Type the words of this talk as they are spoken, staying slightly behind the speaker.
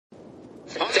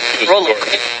Acting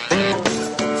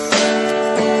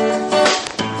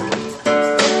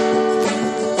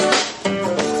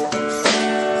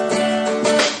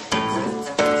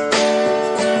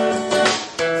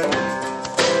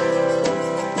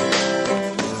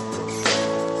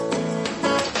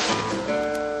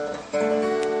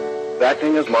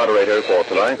as moderator for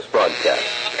tonight's broadcast.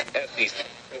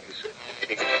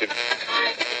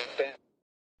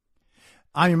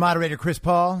 I'm your moderator, Chris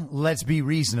Paul. Let's be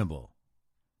reasonable.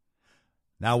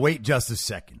 Now wait just a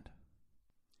second.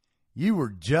 You were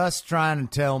just trying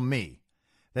to tell me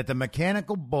that the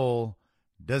mechanical bull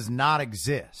does not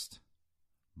exist.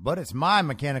 But it's my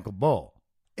mechanical bull.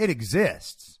 It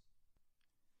exists.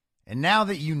 And now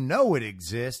that you know it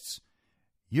exists,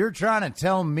 you're trying to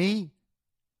tell me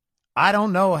I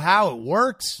don't know how it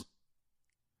works?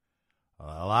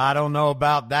 Well, I don't know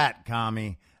about that,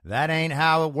 commie. That ain't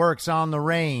how it works on the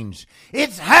range.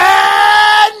 It's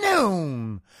high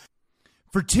noon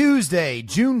for Tuesday,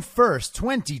 June 1st,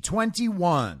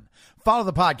 2021. Follow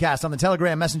the podcast on the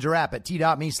Telegram Messenger app at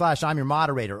t.me/I'm your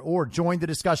moderator or join the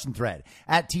discussion thread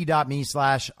at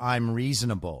t.me/I'm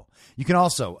reasonable. You can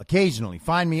also occasionally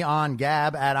find me on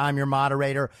Gab at I'm your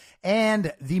moderator,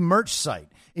 and the merch site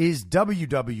is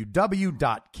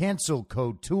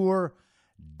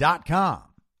www.cancelcouture.com.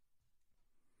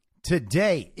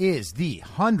 Today is the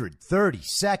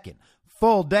 132nd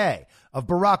full day of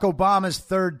Barack Obama's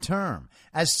third term,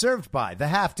 as served by the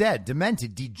half-dead,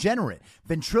 demented, degenerate,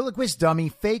 ventriloquist dummy,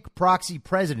 fake proxy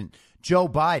president Joe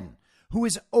Biden, who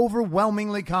is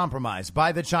overwhelmingly compromised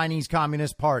by the Chinese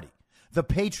Communist Party, the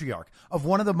patriarch of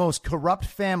one of the most corrupt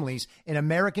families in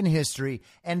American history,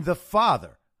 and the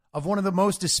father of one of the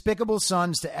most despicable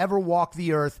sons to ever walk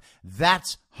the earth.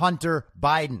 That's Hunter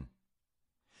Biden.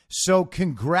 So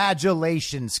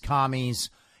congratulations, commies.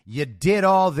 You did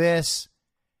all this.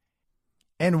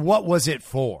 And what was it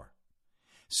for?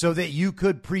 So that you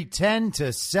could pretend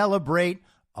to celebrate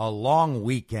a long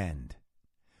weekend.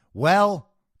 Well,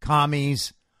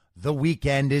 commies, the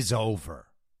weekend is over.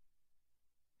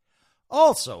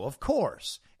 Also, of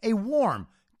course, a warm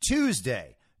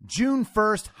Tuesday, June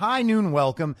 1st, high noon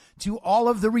welcome to all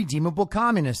of the redeemable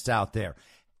communists out there.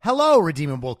 Hello,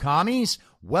 redeemable commies.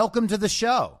 Welcome to the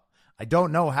show. I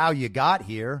don't know how you got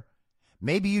here.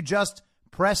 Maybe you just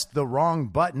pressed the wrong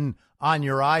button on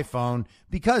your iPhone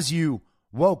because you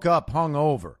woke up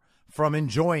hungover from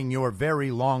enjoying your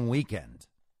very long weekend.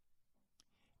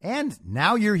 And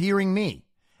now you're hearing me,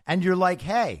 and you're like,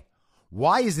 hey,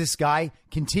 why is this guy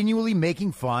continually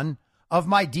making fun of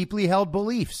my deeply held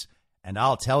beliefs? And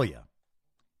I'll tell you.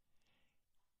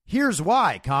 Here's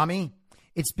why, commie.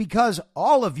 It's because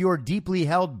all of your deeply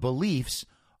held beliefs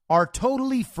are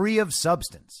totally free of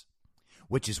substance,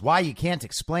 which is why you can't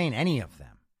explain any of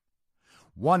them.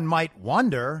 One might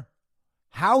wonder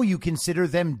how you consider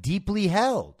them deeply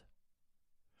held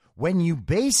when you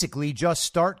basically just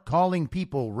start calling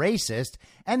people racist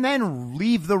and then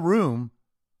leave the room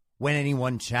when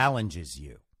anyone challenges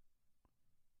you.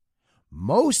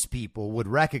 Most people would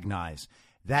recognize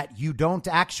that you don't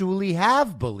actually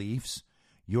have beliefs.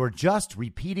 You're just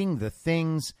repeating the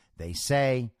things they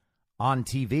say on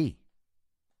TV.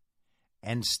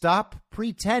 And stop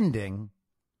pretending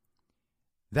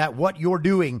that what you're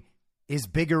doing is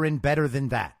bigger and better than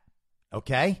that.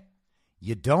 Okay?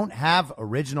 You don't have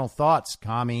original thoughts,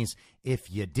 commies. If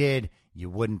you did, you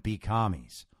wouldn't be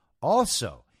commies.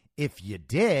 Also, if you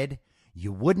did,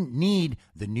 you wouldn't need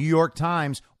the New York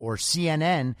Times or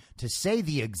CNN to say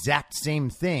the exact same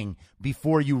thing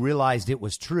before you realized it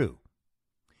was true.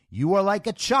 You are like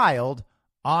a child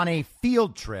on a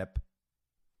field trip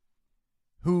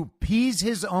who pees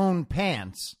his own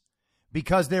pants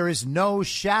because there is no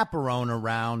chaperone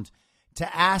around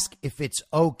to ask if it's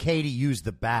okay to use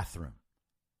the bathroom.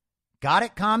 Got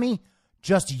it, commie?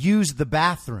 Just use the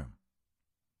bathroom.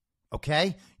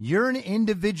 Okay? You're an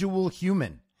individual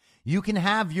human. You can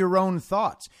have your own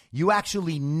thoughts. You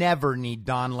actually never need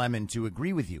Don Lemon to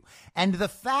agree with you. And the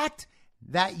fact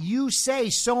that you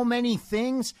say so many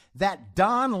things that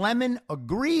Don Lemon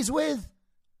agrees with,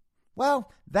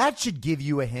 well, that should give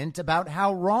you a hint about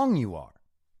how wrong you are.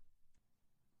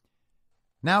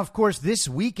 Now, of course, this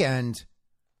weekend,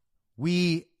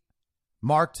 we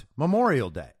marked Memorial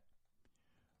Day,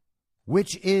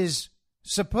 which is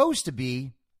supposed to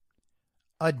be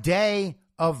a day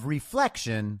of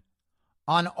reflection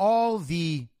on all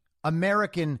the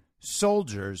American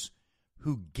soldiers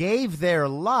who gave their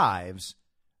lives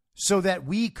so that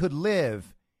we could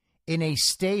live in a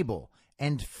stable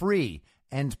and free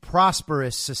and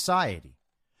prosperous society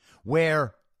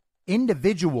where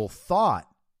individual thought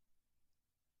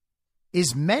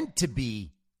is meant to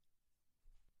be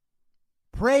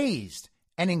praised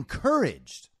and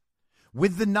encouraged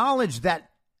with the knowledge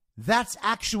that that's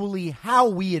actually how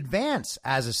we advance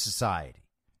as a society.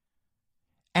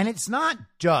 And it's not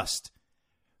just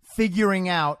figuring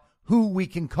out who we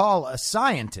can call a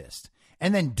scientist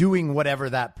and then doing whatever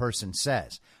that person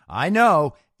says. I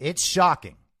know it's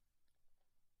shocking.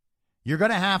 You're going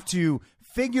to have to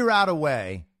figure out a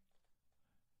way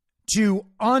to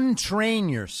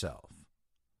untrain yourself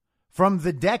from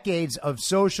the decades of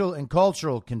social and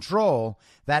cultural control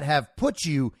that have put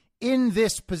you in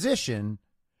this position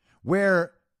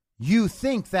where you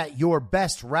think that your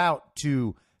best route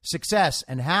to success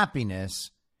and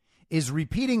happiness is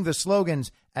repeating the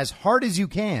slogans as hard as you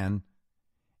can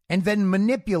and then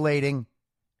manipulating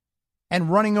and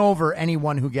running over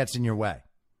anyone who gets in your way.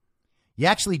 You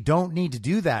actually don't need to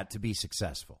do that to be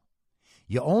successful.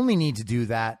 You only need to do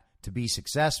that to be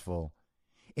successful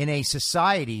in a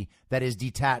society that is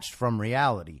detached from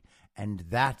reality. And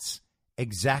that's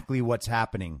exactly what's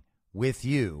happening with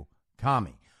you,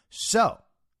 Kami. So,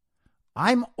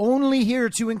 I'm only here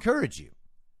to encourage you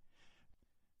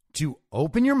to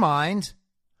open your mind,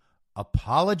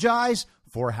 apologize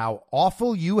for how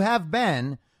awful you have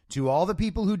been to all the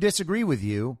people who disagree with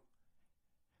you,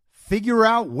 figure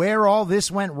out where all this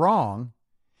went wrong,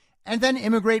 and then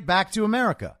immigrate back to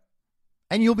America.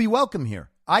 And you'll be welcome here.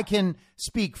 I can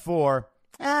speak for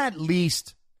at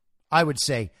least, I would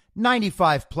say,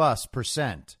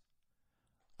 95+%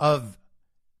 of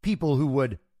people who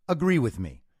would agree with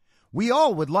me. We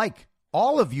all would like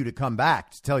all of you to come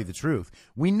back, to tell you the truth.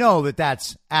 We know that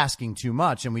that's asking too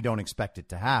much and we don't expect it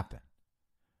to happen.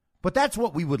 But that's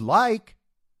what we would like.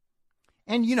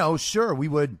 And, sure, we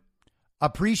would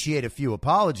appreciate a few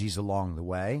apologies along the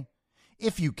way,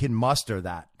 if you can muster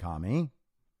that, Kami.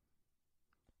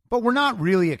 But we're not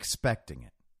really expecting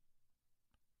it.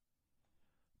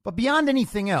 But beyond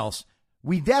anything else,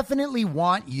 we definitely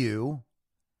want you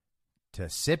to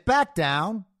sit back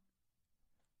down,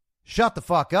 shut the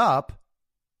fuck up,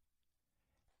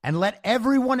 and let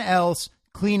everyone else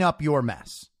clean up your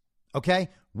mess. Okay?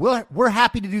 We're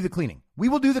happy to do the cleaning. We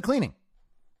will do the cleaning.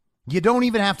 You don't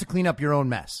even have to clean up your own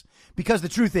mess. Because the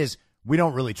truth is, we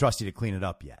don't really trust you to clean it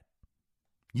up yet.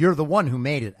 You're the one who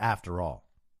made it after all.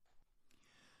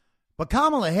 But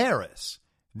Kamala Harris,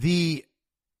 the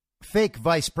fake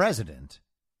vice president,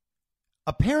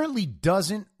 apparently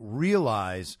doesn't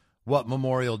realize what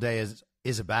Memorial Day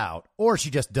is about, or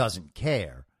she just doesn't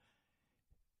care.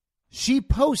 She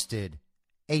posted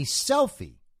a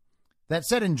selfie that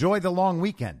said, "Enjoy the long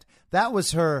weekend." That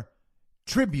was her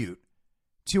tribute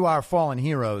to our fallen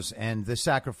heroes and the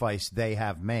sacrifice they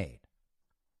have made.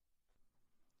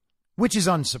 Which is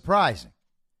unsurprising.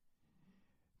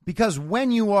 Because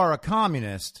when you are a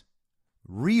communist,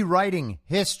 rewriting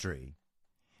history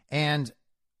and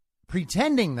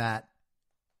pretending that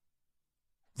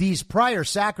these prior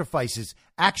sacrifices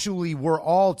actually were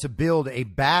all to build a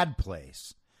bad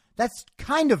place, that's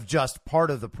kind of just part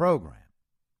of the program.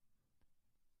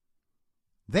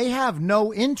 They have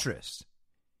no interest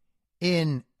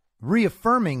in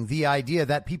reaffirming the idea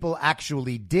that people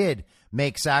actually did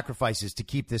make sacrifices to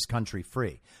keep this country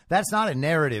free. That's not a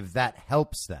narrative that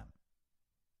helps them.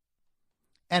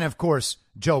 And of course,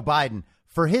 Joe Biden,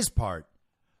 for his part,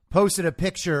 posted a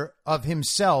picture of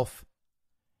himself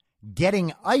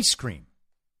getting ice cream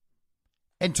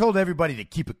and told everybody to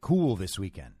keep it cool this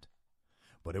weekend.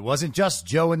 But it wasn't just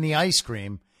Joe and the ice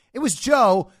cream. It was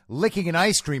Joe licking an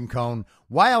ice cream cone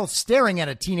while staring at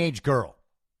a teenage girl.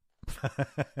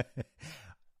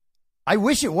 I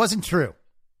wish it wasn't true.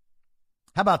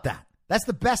 How about that? That's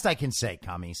the best I can say,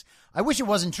 commies. I wish it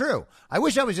wasn't true. I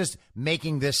wish I was just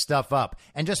making this stuff up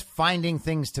and just finding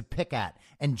things to pick at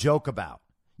and joke about.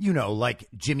 Like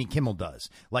Jimmy Kimmel does.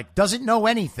 Like, doesn't know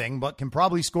anything, but can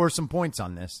probably score some points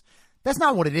on this. That's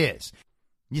not what it is.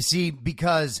 You see,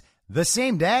 because the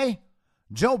same day,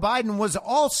 Joe Biden was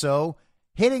also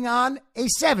hitting on a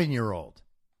 7-year-old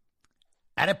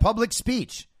at a public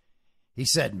speech. He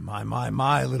said, my,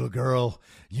 little girl,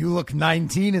 you look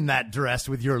 19 in that dress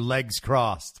with your legs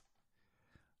crossed.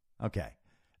 Okay,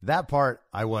 that part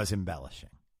I was embellishing.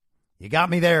 You got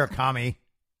me there, commie.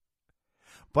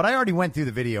 But I already went through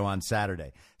the video on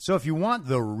Saturday. So if you want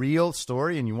the real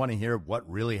story and you want to hear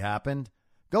what really happened,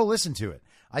 go listen to it.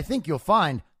 I think you'll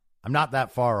find I'm not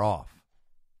that far off.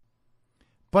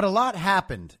 But a lot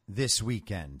happened this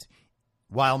weekend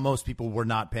while most people were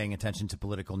not paying attention to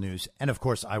political news. And of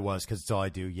course I was, because it's all I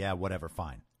do. Yeah, whatever,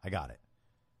 fine. I got it.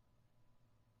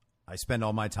 I spend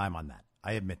all my time on that.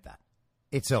 I admit that.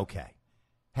 It's okay.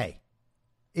 Hey,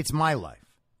 it's my life,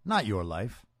 not your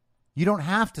life. You don't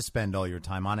have to spend all your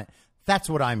time on it. That's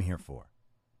what I'm here for.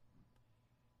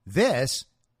 This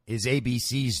is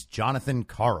ABC's Jonathan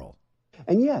Karl.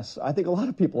 And yes, I think a lot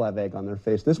of people have egg on their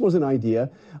face. This was an idea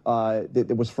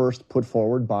that was first put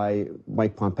forward by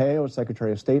Mike Pompeo,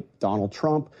 Secretary of State, Donald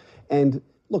Trump. And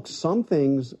look, some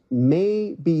things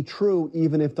may be true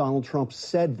even if Donald Trump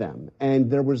said them. And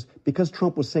because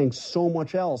Trump was saying so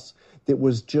much else that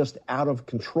was just out of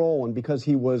control, and because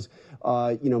he was,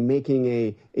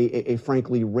 making a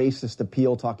frankly racist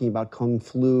appeal, talking about Kung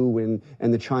flu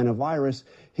and the China virus,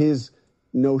 his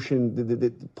notion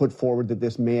that put forward that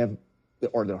this may have,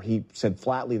 or he said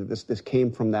flatly that this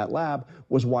came from that lab,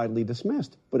 was widely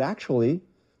dismissed. But actually,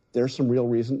 there's some real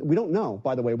reason. We don't know,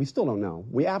 by the way. We still don't know.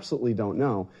 We absolutely don't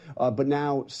know. But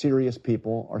now serious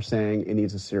people are saying it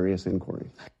needs a serious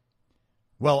inquiry.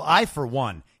 Well, I, for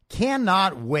one,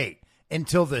 cannot wait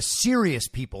until the serious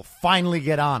people finally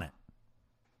get on it.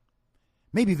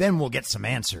 Maybe then we'll get some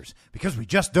answers, because we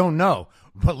just don't know.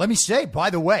 But let me say, by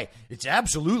the way, it's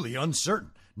absolutely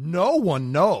uncertain. No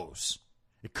one knows.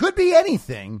 It could be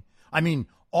anything. I mean,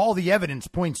 all the evidence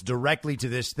points directly to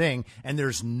this thing, and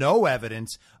there's no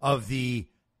evidence of the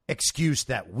excuse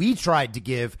that we tried to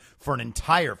give for an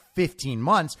entire 15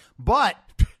 months, but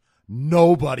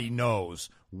nobody knows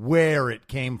where it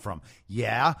came from.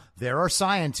 Yeah, there are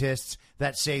scientists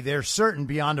that say they're certain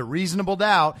beyond a reasonable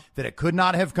doubt that it could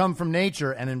not have come from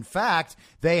nature, and in fact,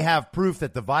 they have proof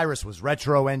that the virus was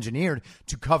retro-engineered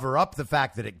to cover up the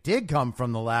fact that it did come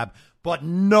from the lab, but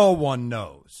no one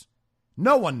knows.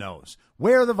 No one knows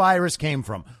where the virus came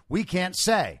from. We can't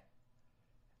say.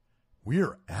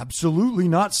 We're absolutely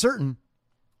not certain.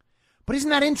 But isn't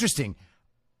that interesting?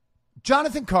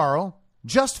 Jonathan Karl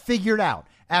just figured out,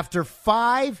 after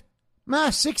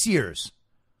 6 years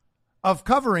of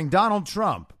covering Donald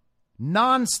Trump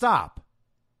nonstop,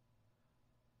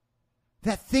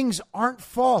 that things aren't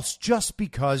false just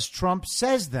because Trump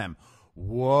says them.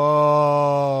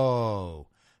 Whoa.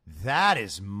 That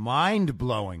is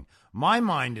mind-blowing. My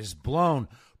mind is blown.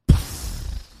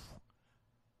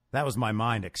 That was my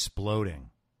mind exploding.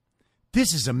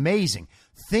 This is amazing.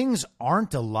 Things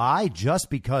aren't a lie just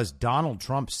because Donald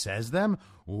Trump says them?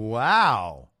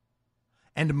 Wow.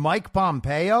 And Mike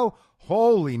Pompeo?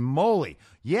 Holy moly.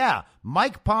 Yeah,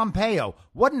 Mike Pompeo.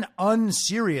 What an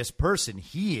unserious person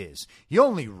he is. He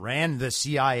only ran the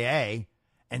CIA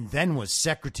and then was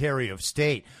Secretary of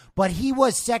State. But he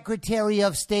was Secretary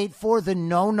of State for the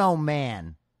no-no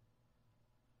man.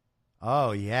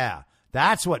 Oh, yeah.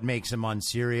 That's what makes him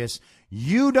unserious.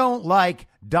 You don't like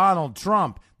Donald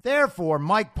Trump. Therefore,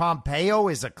 Mike Pompeo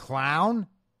is a clown.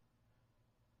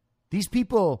 These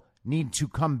people need to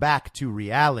come back to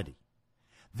reality.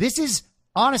 This is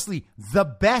honestly the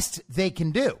best they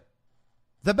can do.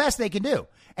 The best they can do.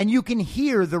 And you can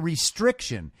hear the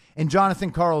restriction in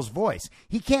Jonathan Karl's voice.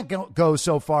 He can't go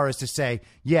so far as to say,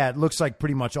 yeah, it looks like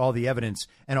pretty much all the evidence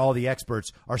and all the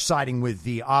experts are siding with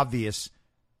the obvious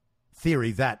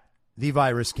theory that the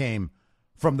virus came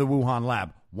from the Wuhan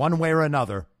lab. One way or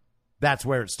another, that's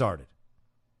where it started.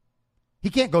 He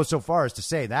can't go so far as to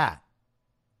say that.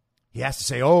 He has to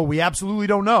say, oh, we absolutely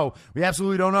don't know. We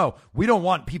absolutely don't know. We don't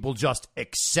want people just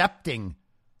accepting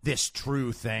this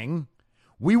true thing.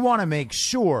 We want to make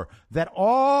sure that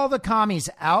all the commies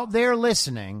out there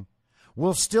listening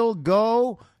will still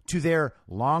go to their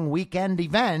long weekend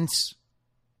events.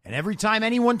 And every time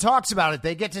anyone talks about it,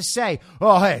 they get to say,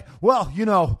 oh, hey, well, you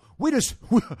know, we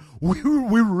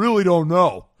really don't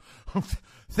know.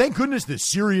 Thank goodness the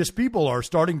serious people are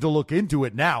starting to look into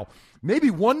it now. Maybe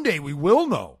one day we will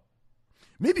know.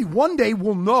 Maybe one day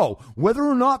we'll know whether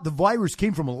or not the virus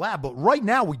came from a lab, but right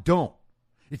now we don't.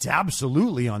 It's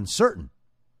absolutely uncertain.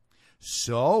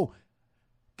 So,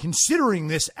 considering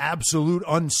this absolute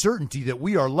uncertainty that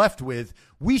we are left with,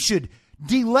 we should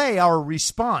delay our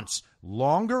response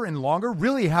longer and longer.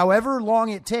 Really, however long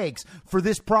it takes for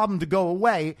this problem to go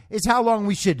away is how long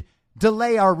we should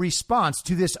delay our response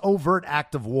to this overt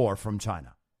act of war from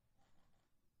China.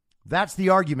 That's the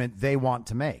argument they want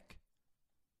to make.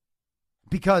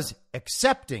 Because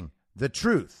accepting the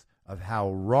truth of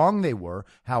how wrong they were,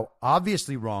 how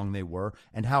obviously wrong they were,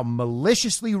 and how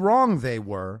maliciously wrong they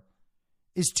were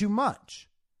is too much.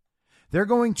 They're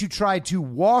going to try to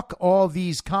walk all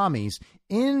these commies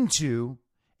into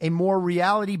a more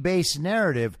reality-based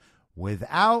narrative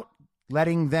without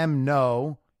letting them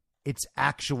know its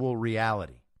actual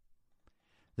reality.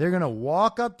 They're going to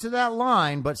walk up to that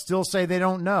line but still say they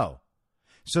don't know,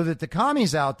 so that the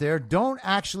commies out there don't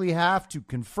actually have to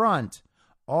confront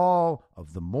all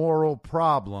of the moral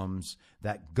problems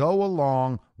that go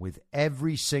along with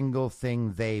every single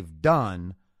thing they've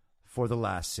done for the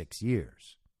last 6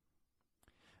 years.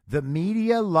 The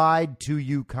media lied to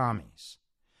you commies.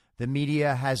 The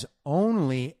media has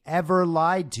only ever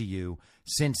lied to you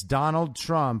since Donald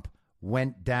Trump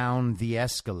went down the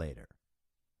escalator.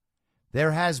 There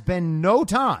has been no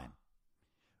time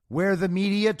where the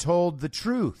media told the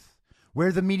truth,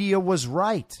 where the media was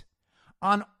right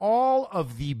on all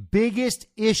of the biggest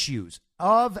issues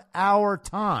of our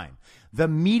time. The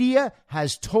media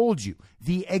has told you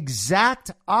the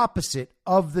exact opposite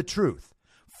of the truth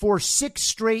for 6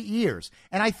 straight years.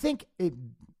 And I think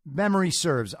memory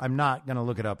serves. I'm not going to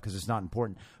look it up because it's not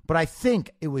important. But I think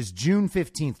it was June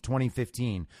 15th,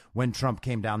 2015, when Trump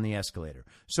came down the escalator.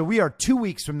 So we are 2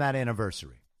 weeks from that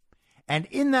anniversary. And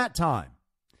in that time,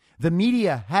 the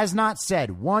media has not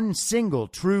said one single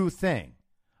true thing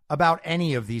about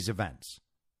any of these events.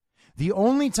 The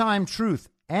only time truth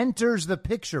enters the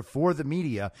picture for the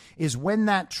media is when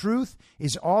that truth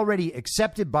is already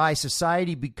accepted by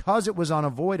society because it was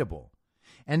unavoidable.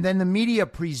 And then the media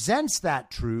presents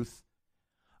that truth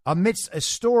amidst a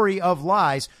story of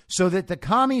lies so that the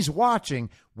commies watching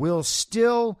will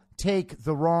still take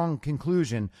the wrong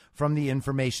conclusion from the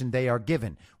information they are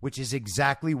given, which is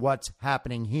exactly what's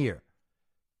happening here.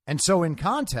 And so in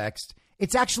context,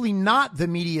 it's actually not the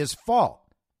media's fault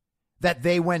that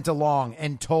they went along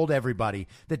and told everybody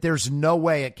that there's no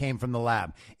way it came from the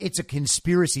lab. It's a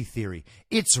conspiracy theory.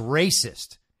 It's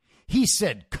racist. He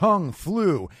said Kung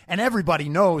flu, and everybody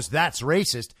knows that's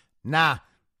racist. Nah,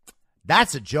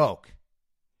 that's a joke.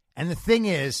 And the thing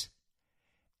is,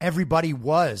 everybody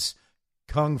was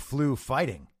Kung flu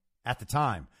fighting at the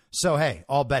time. So, hey,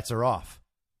 all bets are off.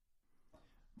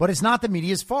 But it's not the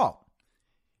media's fault.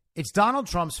 It's Donald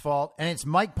Trump's fault, and it's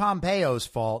Mike Pompeo's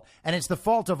fault, and it's the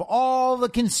fault of all the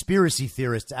conspiracy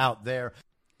theorists out there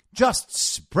just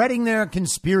spreading their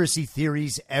conspiracy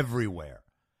theories everywhere.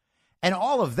 And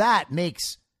all of that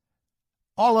makes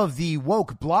all of the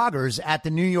woke bloggers at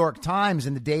the New York Times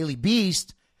and the Daily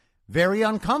Beast very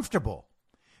uncomfortable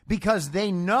because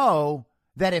they know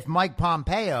that if Mike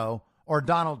Pompeo or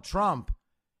Donald Trump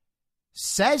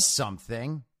says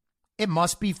something, it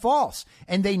must be false.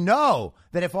 And they know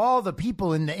that if all the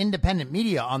people in the independent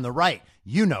media on the right,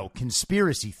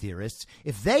 conspiracy theorists,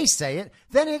 if they say it,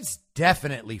 then it's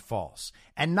definitely false.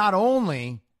 And not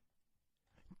only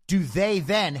do they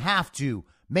then have to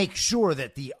make sure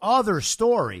that the other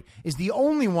story is the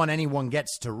only one anyone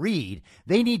gets to read,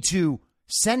 they need to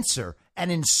censor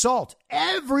and insult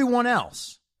everyone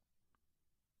else.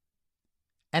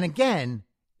 And again,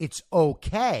 it's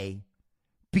okay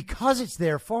because it's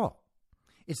their fault.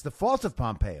 It's the fault of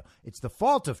Pompeo. It's the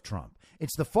fault of Trump.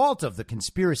 It's the fault of the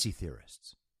conspiracy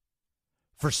theorists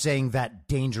for saying that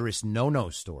dangerous no-no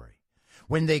story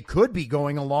when they could be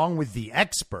going along with the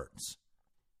experts.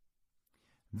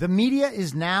 The media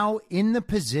is now in the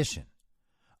position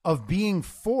of being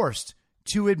forced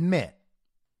to admit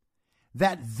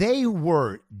that they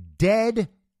were dead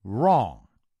wrong,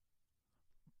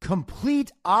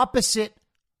 complete opposite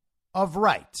of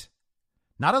right,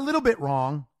 not a little bit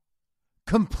wrong,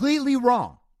 completely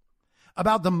wrong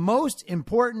about the most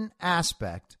important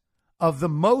aspect of the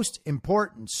most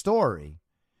important story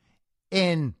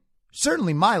in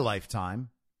certainly my lifetime,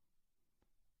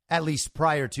 at least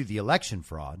prior to the election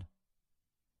fraud.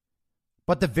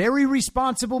 But the very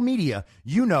responsible media,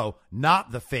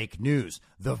 not the fake news,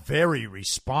 the very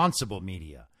responsible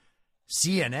media,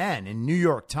 CNN and New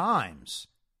York Times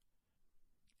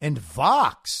and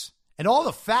Vox and all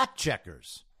the fact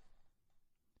checkers,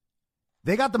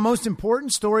 they got the most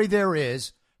important story there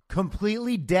is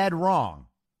completely dead wrong.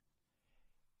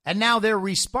 And now their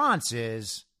response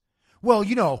is, well,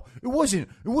 it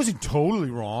wasn't totally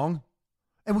wrong.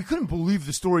 And we couldn't believe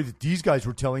the story that these guys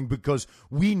were telling because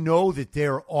we know that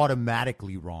they're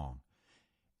automatically wrong.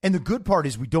 And the good part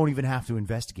is we don't even have to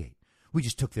investigate. We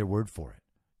just took their word for it.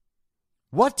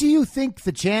 What do you think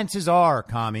the chances are,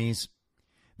 commies,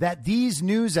 that these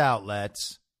news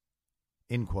outlets,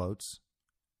 in quotes,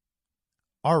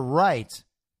 are right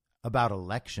about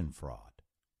election fraud?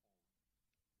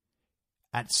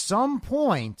 At some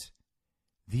point,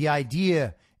 the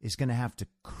idea is going to have to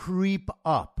creep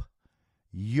up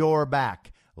your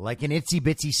back like an itsy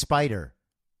bitsy spider.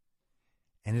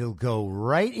 And it'll go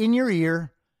right in your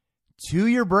ear to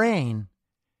your brain.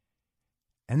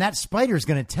 And that spider is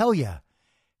going to tell you,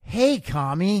 hey,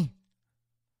 commie,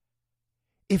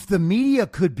 if the media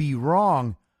could be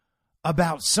wrong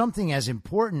about something as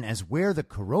important as where the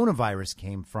coronavirus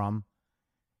came from,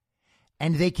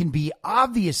 and they can be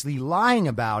obviously lying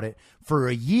about it for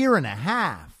a year and a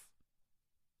half,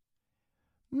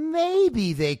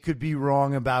 maybe they could be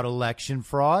wrong about election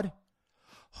fraud.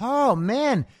 Oh,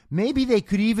 man, maybe they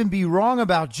could even be wrong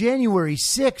about January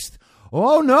 6th.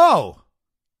 Oh, no.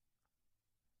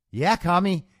 Yeah,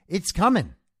 commie, it's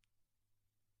coming.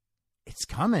 It's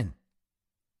coming.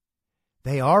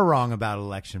 They are wrong about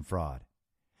election fraud.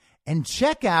 And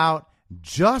check out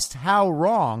just how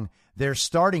wrong they're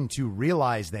starting to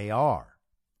realize they are.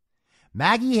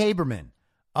 Maggie Haberman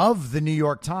of the New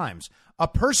York Times, a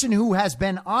person who has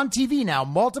been on TV now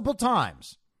multiple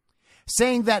times,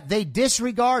 saying that they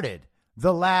disregarded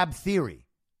the lab theory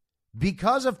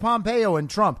because of Pompeo and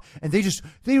Trump, and they just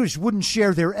wouldn't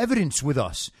share their evidence with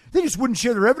us. They just wouldn't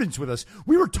share their evidence with us.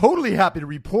 We were totally happy to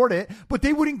report it, but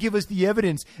they wouldn't give us the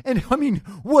evidence. And I mean,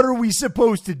 what are we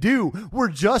supposed to do? We're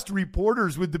just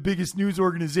reporters with the biggest news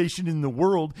organization in the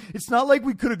world. It's not like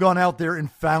we could have gone out there and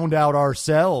found out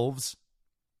ourselves.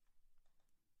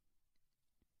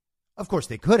 Of course,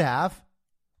 they could have.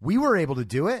 We were able to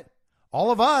do it.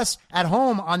 All of us at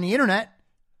home on the internet,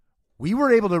 we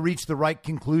were able to reach the right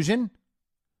conclusion.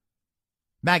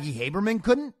 Maggie Haberman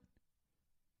couldn't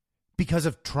because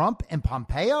of Trump and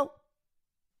Pompeo.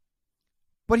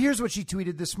 But here's what she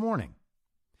tweeted this morning.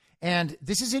 And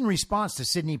this is in response to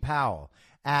Sidney Powell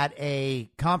at a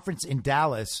conference in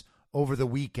Dallas over the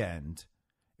weekend.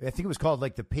 I think it was called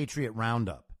like the Patriot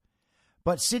Roundup.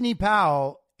 But Sidney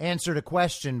Powell answered a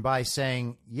question by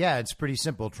saying, yeah, it's pretty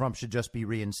simple. Trump should just be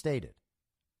reinstated.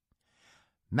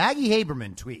 Maggie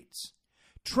Haberman tweets,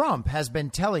 Trump has been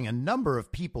telling a number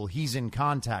of people he's in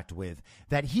contact with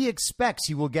that he expects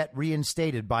he will get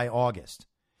reinstated by August.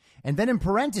 And then in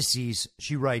parentheses,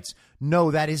 she writes,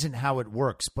 no, that isn't how it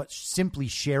works, but simply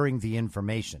sharing the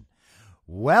information.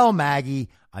 Well, Maggie,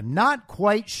 I'm not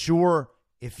quite sure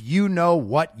if you know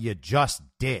what you just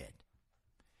did.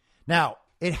 Now,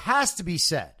 it has to be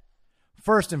said,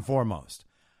 first and foremost,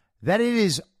 that it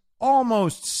is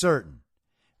almost certain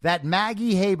that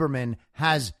Maggie Haberman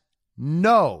has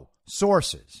no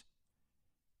sources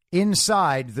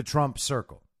inside the Trump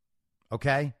circle.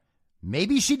 Okay?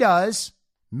 Maybe she does.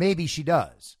 Maybe she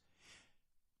does.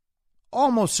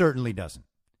 Almost certainly doesn't.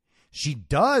 She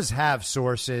does have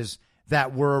sources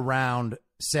that were around,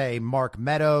 say, Mark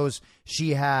Meadows.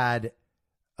 She had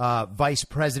Vice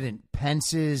President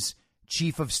Pence's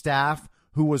chief of staff,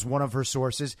 who was one of her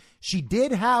sources. She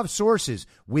did have sources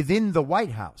within the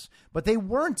White House, but they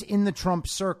weren't in the Trump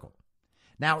circle.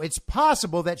 Now, it's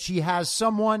possible that she has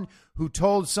someone who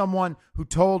told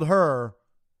her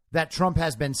that Trump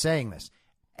has been saying this.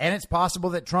 And it's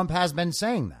possible that Trump has been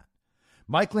saying that.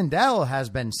 Mike Lindell has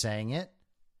been saying it.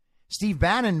 Steve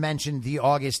Bannon mentioned the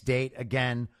August date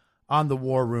again on the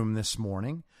War Room this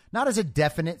morning, not as a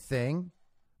definite thing,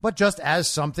 but just as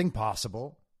something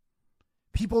possible.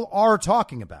 People are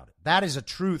talking about it. That is a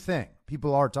true thing.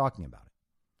 People are talking about it.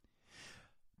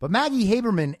 But Maggie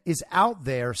Haberman is out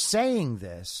there saying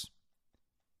this,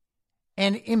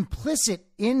 and implicit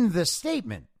in the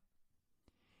statement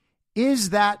is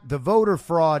that the voter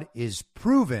fraud is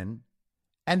proven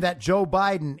and that Joe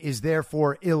Biden is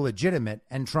therefore illegitimate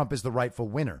and Trump is the rightful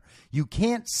winner. You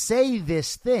can't say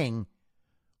this thing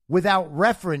without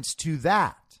reference to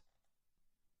that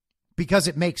because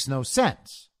it makes no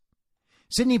sense.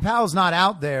 Sidney Powell's not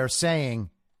out there saying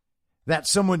that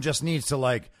someone just needs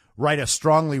to write a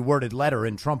strongly worded letter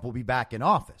and Trump will be back in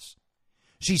office.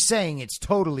 She's saying it's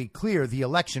totally clear the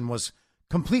election was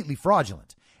completely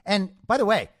fraudulent. And by the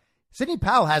way, Sidney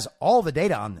Powell has all the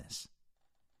data on this.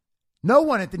 No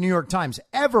one at the New York Times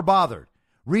ever bothered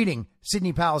reading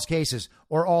Sidney Powell's cases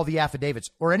or all the affidavits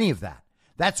or any of that.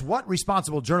 That's what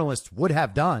responsible journalists would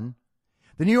have done.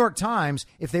 The New York Times,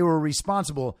 if they were a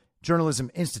responsible journalism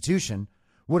institution,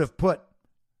 would have put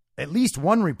at least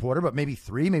one reporter, but maybe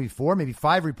 3, maybe 4, maybe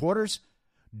 5 reporters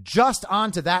just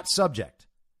onto that subject.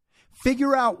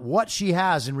 Figure out what she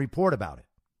has and report about it.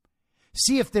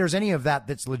 See if there's any of that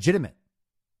that's legitimate.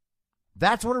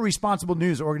 That's what a responsible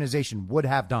news organization would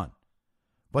have done.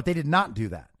 But they did not do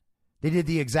that. They did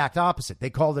the exact opposite. They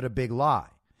called it a big lie.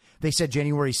 They said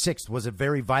January 6th was a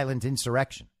very violent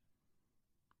insurrection.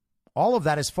 All of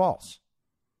that is false.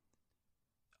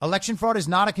 Election fraud is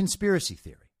not a conspiracy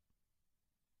theory.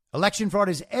 Election fraud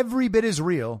is every bit as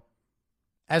real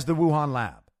as the Wuhan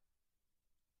lab.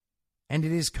 And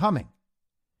it is coming.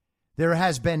 There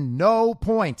has been no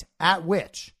point at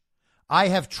which I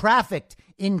have trafficked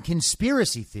in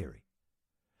conspiracy theory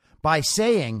by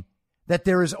saying that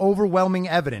there is overwhelming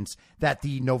evidence that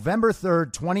the November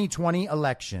 3rd, 2020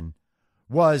 election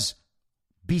was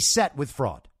beset with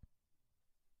fraud.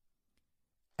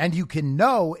 And you can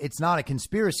know it's not a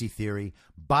conspiracy theory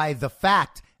by the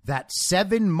fact that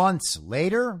 7 months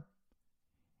later,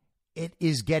 it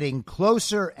is getting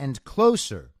closer and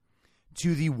closer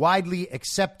to the widely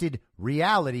accepted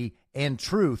reality and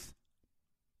truth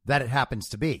that it happens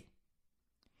to be.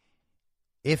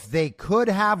 If they could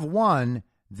have won,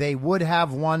 they would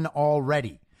have won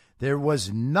already. There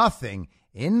was nothing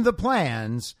in the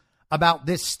plans about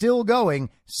this still going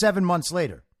 7 months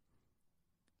later,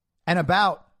 and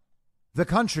about the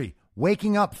country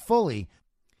waking up fully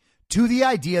to the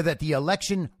idea that the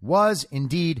election was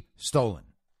indeed stolen.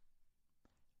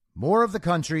 More of the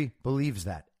country believes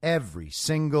that every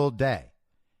single day,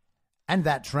 and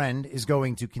that trend is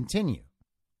going to continue.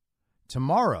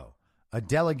 Tomorrow, a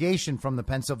delegation from the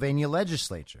Pennsylvania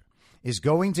legislature is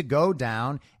going to go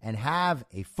down and have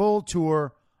a full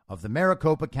tour of the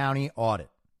Maricopa County audit.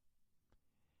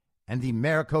 And the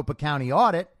Maricopa County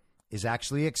audit is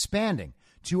actually expanding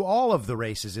to all of the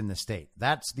races in the state.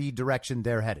 That's the direction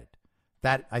they're headed.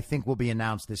 That, I think, will be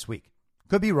announced this week.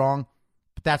 Could be wrong,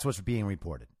 but that's what's being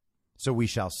reported. So we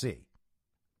shall see.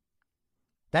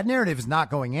 That narrative is not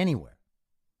going anywhere.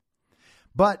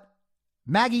 But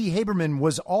Maggie Haberman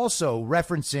was also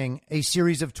referencing a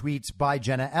series of tweets by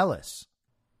Jenna Ellis.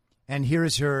 And here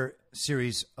is her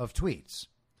series of tweets.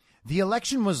 The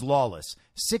election was lawless.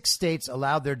 6 states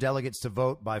allowed their delegates to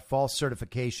vote by false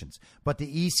certifications, but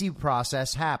the EC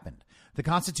process happened. The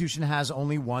Constitution has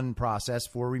only one process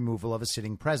for removal of a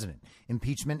sitting president: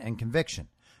 impeachment and conviction.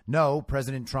 No,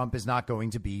 President Trump is not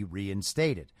going to be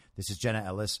reinstated. This is Jenna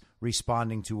Ellis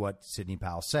responding to what Sidney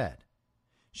Powell said.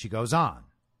 She goes on.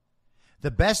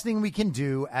 The best thing we can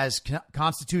do as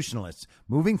constitutionalists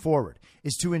moving forward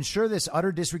is to ensure this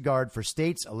utter disregard for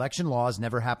states' election laws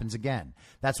never happens again.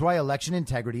 That's why election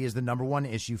integrity is the number one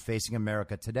issue facing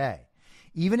America today.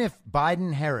 Even if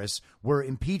Biden-Harris were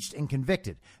impeached and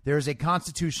convicted, there is a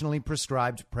constitutionally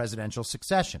prescribed presidential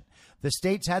succession. The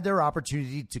states had their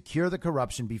opportunity to cure the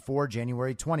corruption before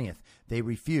January 20th. They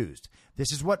refused.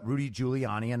 This is what Rudy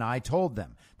Giuliani and I told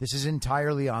them. This is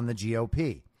entirely on the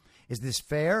GOP. Is this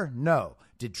fair? No.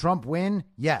 Did Trump win?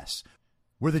 Yes.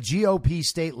 Were the GOP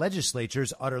state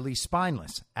legislatures utterly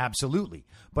spineless? Absolutely.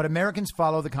 But Americans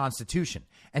follow the Constitution.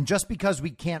 And just because we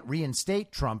can't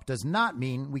reinstate Trump does not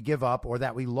mean we give up or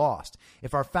that we lost.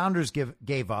 If our founders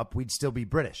gave up, we'd still be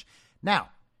British. Now,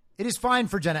 it is fine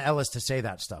for Jenna Ellis to say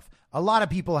that stuff. A lot of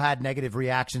people had negative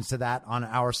reactions to that on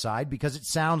our side because it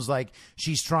sounds like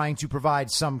she's trying to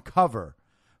provide some cover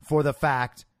for the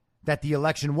fact that the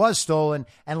election was stolen,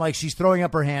 and like she's throwing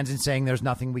up her hands and saying there's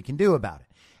nothing we can do about it.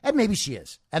 And maybe she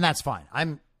is, and that's fine.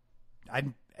 I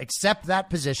accept that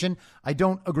position. I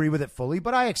don't agree with it fully,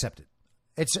 but I accept it.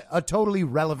 It's a totally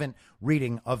relevant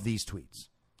reading of these tweets.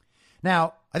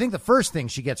 Now, I think the first thing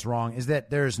she gets wrong is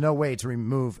that there's no way to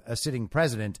remove a sitting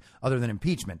president other than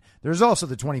impeachment. There's also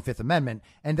the 25th Amendment,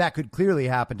 and that could clearly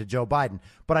happen to Joe Biden,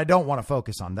 but I don't want to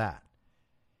focus on that.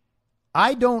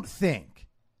 I don't think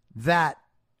that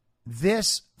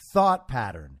this thought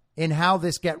pattern in how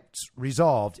this gets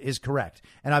resolved is correct.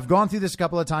 And I've gone through this a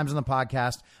couple of times on the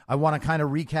podcast. I want to kind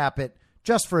of recap it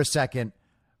just for a second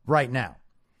right now.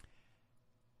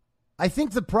 I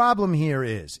think the problem here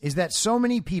is that so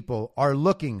many people are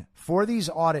looking for these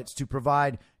audits to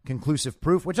provide conclusive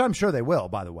proof, which I'm sure they will,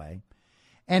 by the way,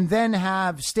 and then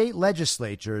have state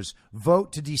legislatures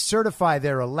vote to decertify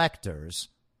their electors.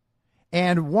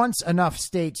 And once enough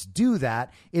states do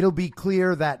that, it'll be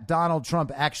clear that Donald Trump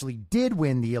actually did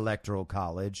win the Electoral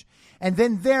College. And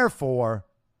then, therefore,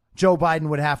 Joe Biden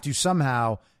would have to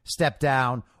somehow step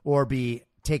down or be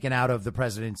taken out of the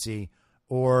presidency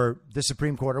or the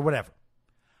Supreme Court or whatever.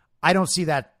 I don't see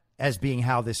that as being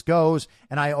how this goes.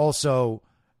 And I also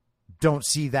don't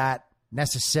see that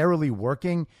necessarily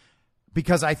working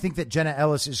because I think that Jenna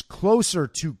Ellis is closer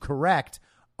to correct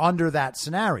under that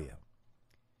scenario.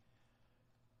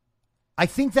 I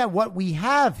think that what we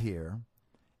have here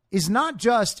is not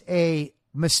just a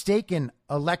mistaken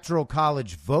Electoral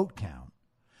College vote count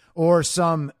or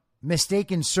some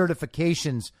mistaken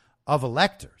certifications of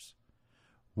electors.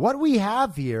 What we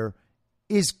have here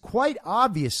is quite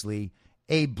obviously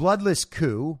a bloodless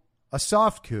coup, a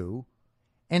soft coup,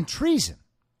 and treason.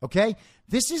 Okay?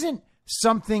 This isn't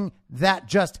something that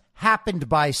just happened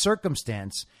by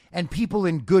circumstance and people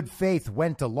in good faith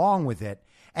went along with it.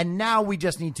 And now we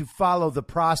just need to follow the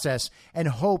process and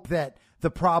hope that the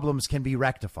problems can be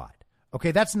rectified.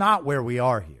 Okay, that's not where we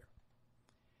are here.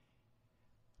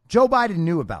 Joe Biden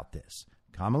knew about this.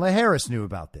 Kamala Harris knew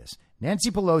about this.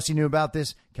 Nancy Pelosi knew about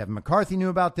this. Kevin McCarthy knew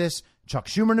about this. Chuck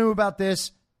Schumer knew about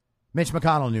this. Mitch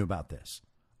McConnell knew about this.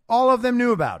 All of them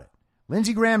knew about it.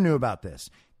 Lindsey Graham knew about this.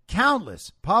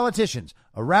 Countless politicians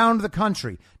around the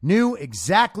country knew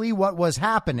exactly what was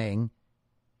happening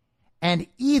and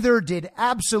either did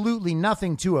absolutely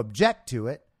nothing to object to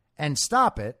it and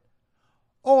stop it,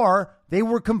 or they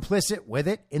were complicit with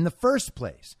it in the first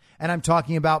place. And I'm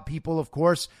talking about people, of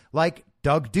course, like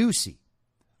Doug Ducey,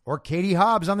 or Katie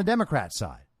Hobbs on the Democrat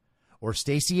side, or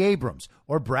Stacey Abrams,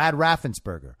 or Brad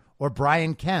Raffensperger, or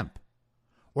Brian Kemp,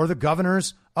 or the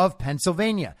governors of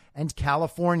Pennsylvania and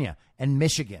California and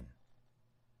Michigan,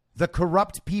 the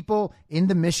corrupt people in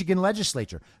the Michigan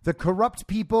legislature, the corrupt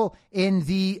people in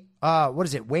the,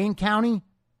 Wayne County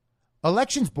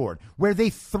Elections Board, where they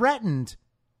threatened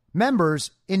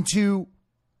members into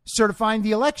certifying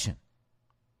the election.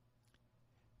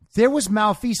 There was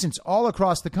malfeasance all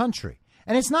across the country.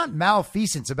 And it's not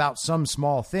malfeasance about some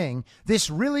small thing. This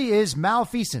really is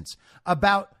malfeasance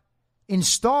about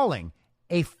installing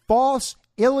a false,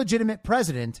 illegitimate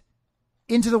president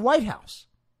into the White House.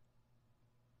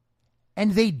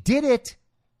 And they did it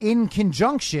in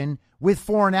conjunction with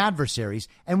foreign adversaries.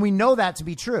 And we know that to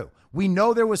be true. We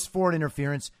know there was foreign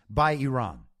interference by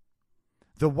Iran.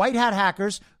 The White Hat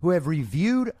hackers who have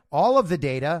reviewed all of the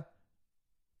data,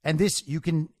 and this, you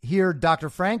can hear Dr.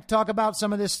 Frank talk about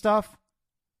some of this stuff,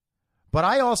 but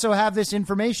I also have this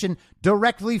information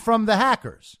directly from the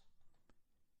hackers.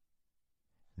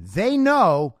 They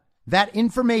know that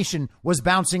information was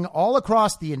bouncing all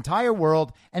across the entire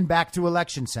world and back to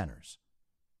election centers.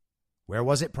 Where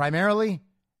was it primarily?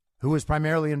 Who was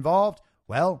primarily involved?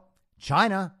 Well,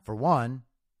 China, for one,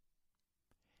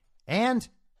 and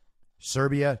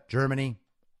Serbia, Germany,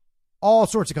 all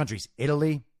sorts of countries,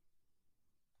 Italy.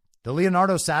 The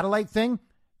Leonardo satellite thing,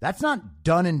 that's not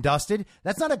done and dusted.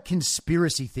 That's not a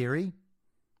conspiracy theory.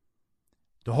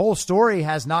 The whole story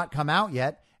has not come out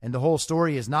yet, and the whole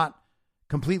story is not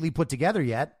completely put together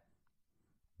yet.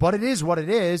 But it is what it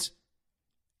is,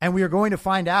 and we are going to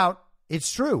find out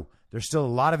it's true. There's still a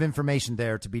lot of information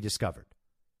there to be discovered.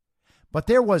 But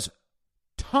there was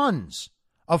tons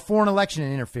of foreign election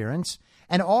interference,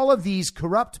 and all of these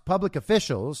corrupt public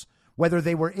officials, whether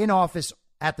they were in office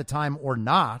at the time or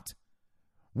not,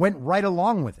 went right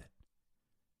along with it.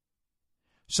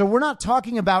 So we're not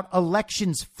talking about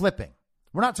elections flipping.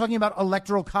 We're not talking about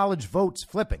electoral college votes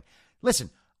flipping. Listen,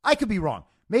 I could be wrong.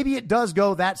 Maybe it does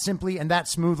go that simply and that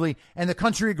smoothly, and the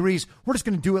country agrees, we're just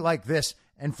going to do it like this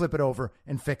and flip it over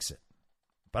and fix it.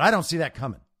 But I don't see that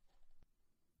coming.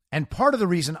 And part of the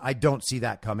reason I don't see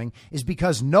that coming is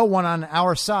because no one on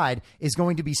our side is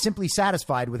going to be simply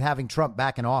satisfied with having Trump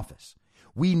back in office.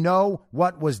 We know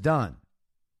what was done.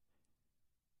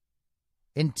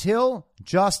 Until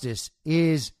justice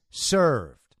is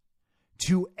served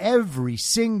to every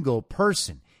single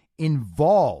person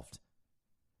involved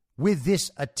with this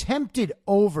attempted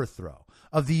overthrow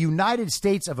of the United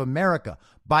States of America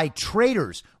by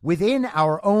traitors within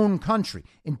our own country,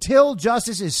 until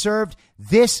justice is served,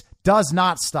 this does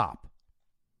not stop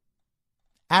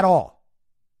at all.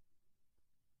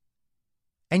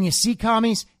 And you see,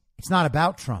 commies, it's not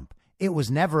about Trump. It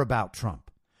was never about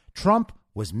Trump. Trump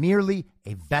was merely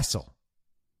a vessel.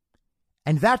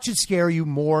 And that should scare you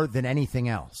more than anything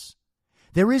else.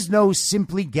 There is no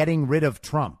simply getting rid of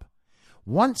Trump.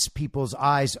 Once people's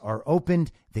eyes are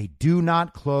opened, they do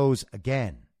not close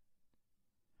again.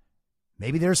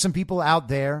 Maybe there's some people out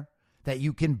there that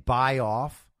you can buy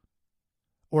off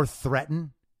or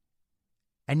threaten,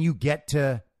 and you get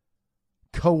to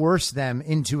coerce them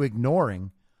into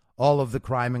ignoring all of the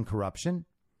crime and corruption.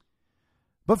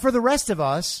 But for the rest of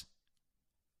us,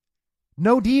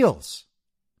 no deals.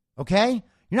 Okay?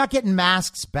 You're not getting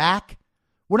masks back.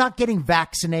 We're not getting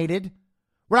vaccinated.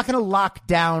 We're not going to lock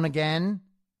down again.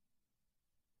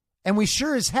 And we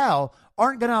sure as hell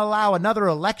aren't going to allow another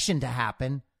election to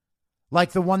happen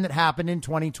like the one that happened in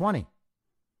 2020.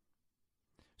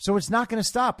 So it's not going to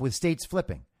stop with states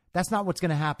flipping. That's not what's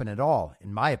going to happen at all,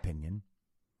 in my opinion.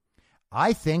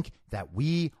 I think that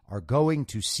we are going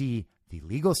to see the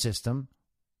legal system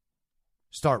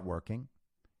start working.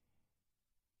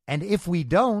 And if we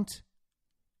don't,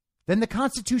 then the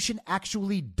Constitution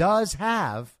actually does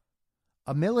have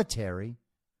a military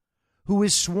who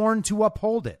is sworn to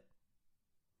uphold it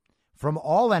from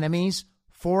all enemies,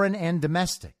 foreign and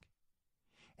domestic.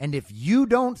 And if you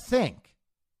don't think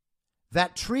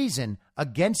that treason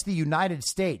against the United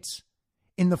States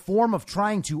in the form of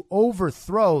trying to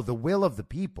overthrow the will of the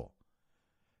people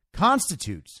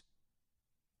constitutes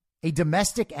a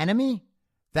domestic enemy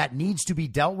that needs to be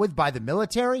dealt with by the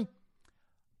military,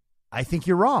 I think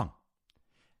you're wrong.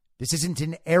 This isn't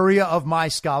an area of my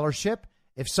scholarship.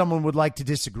 If someone would like to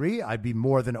disagree, I'd be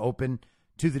more than open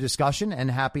to the discussion and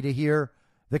happy to hear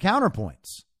the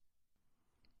counterpoints.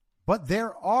 But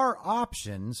there are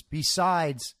options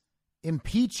besides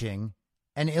impeaching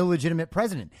an illegitimate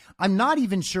president. I'm not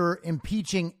even sure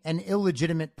impeaching an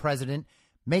illegitimate president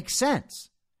makes sense,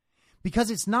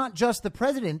 because it's not just the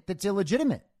president that's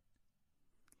illegitimate.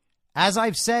 As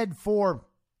I've said for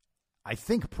I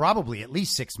think probably at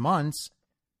least 6 months.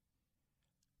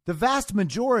 The vast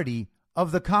majority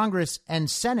of the Congress and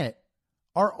Senate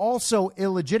are also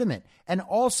illegitimate and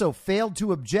also failed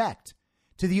to object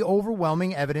to the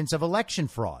overwhelming evidence of election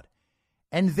fraud.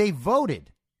 And they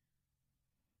voted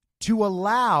to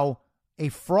allow a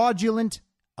fraudulent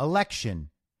election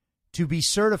to be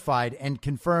certified and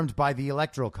confirmed by the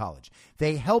Electoral College.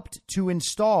 They helped to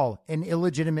install an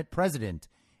illegitimate president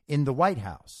in the White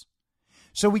House.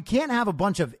 So we can't have a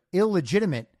bunch of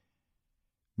illegitimate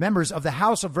members of the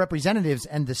House of Representatives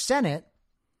and the Senate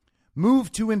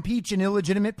move to impeach an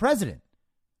illegitimate president.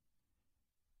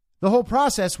 The whole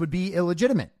process would be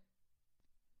illegitimate.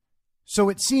 So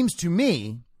it seems to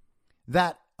me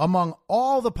that among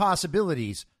all the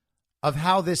possibilities of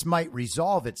how this might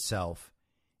resolve itself,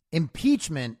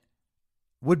 impeachment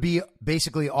would be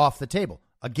basically off the table.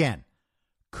 Again,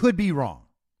 could be wrong,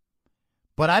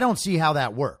 but I don't see how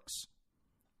that works.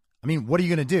 I mean, what are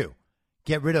you going to do?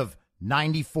 Get rid of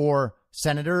 94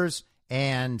 senators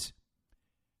and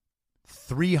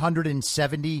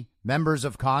 370 members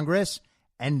of Congress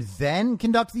and then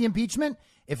conduct the impeachment?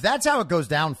 If that's how it goes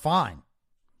down, fine.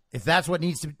 If that's what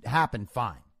needs to happen,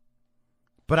 fine.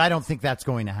 But I don't think that's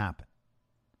going to happen.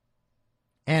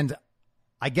 And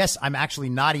I guess I'm actually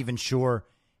not even sure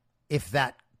if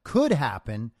that could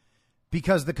happen,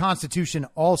 because the Constitution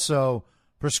also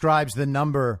prescribes the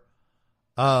number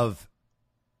of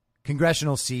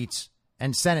congressional seats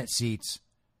and Senate seats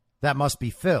that must be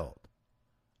filled.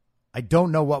 I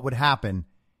don't know what would happen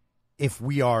if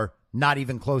we are not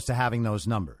even close to having those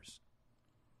numbers.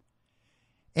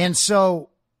 And so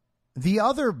the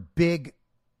other big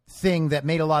thing that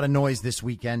made a lot of noise this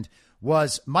weekend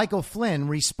was Michael Flynn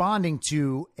responding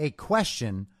to a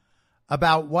question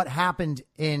about what happened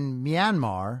in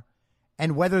Myanmar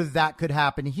and whether that could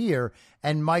happen here.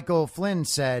 And Michael Flynn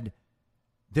said,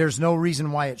 there's no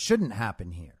reason why it shouldn't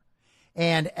happen here.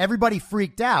 And everybody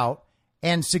freaked out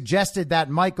and suggested that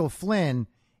Michael Flynn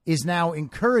is now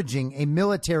encouraging a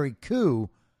military coup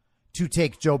to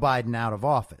take Joe Biden out of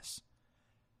office.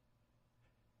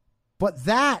 But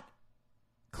that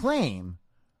claim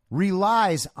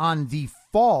relies on the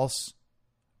false,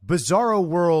 bizarro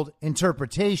world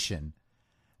interpretation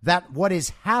that what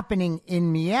is happening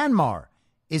in Myanmar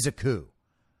is a coup.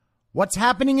 What's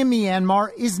happening in Myanmar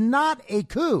is not a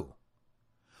coup.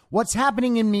 What's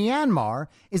happening in Myanmar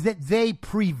is that they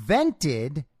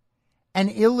prevented an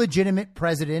illegitimate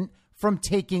president from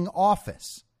taking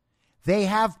office. They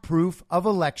have proof of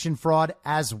election fraud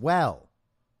as well.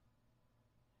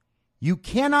 You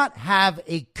cannot have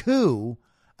a coup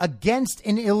against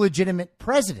an illegitimate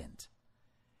president.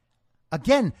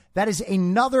 Again, that is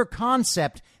another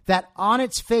concept that on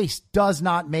its face does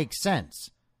not make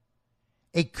sense.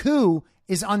 A coup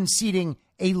is unseating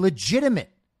a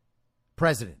legitimate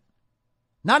president,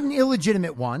 not an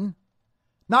illegitimate one,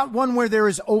 not one where there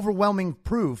is overwhelming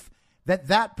proof that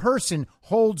that person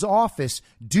holds office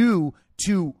due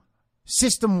to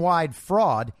system-wide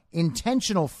fraud,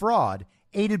 intentional fraud,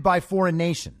 aided by foreign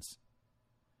nations.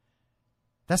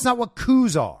 That's not what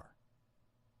coups are.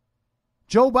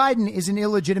 Joe Biden is an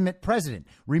illegitimate president.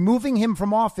 Removing him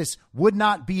from office would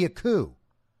not be a coup.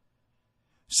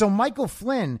 So Michael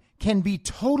Flynn can be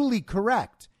totally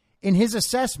correct in his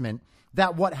assessment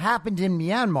that what happened in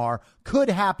Myanmar could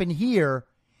happen here,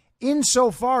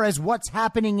 insofar as what's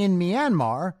happening in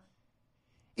Myanmar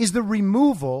is the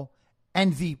removal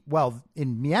and in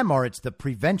Myanmar, it's the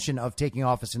prevention of taking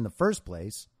office in the first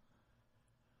place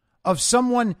of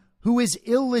someone who is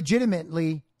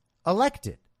illegitimately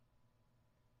elected.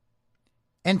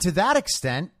 And to that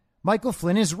extent, Michael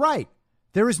Flynn is right.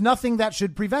 There is nothing that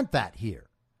should prevent that here.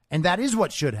 And that is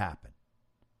what should happen.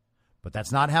 But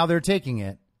that's not how they're taking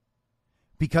it,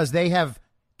 because they have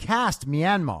cast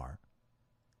Myanmar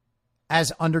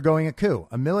as undergoing a coup,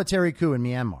 a military coup in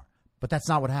Myanmar. But that's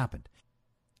not what happened.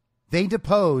 They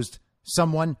deposed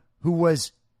someone who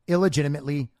was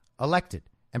illegitimately elected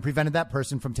and prevented that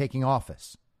person from taking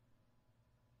office.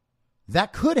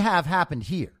 That could have happened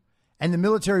here, and the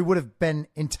military would have been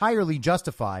entirely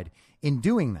justified in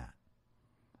doing that.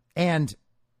 And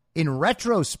in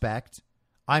retrospect,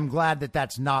 I'm glad that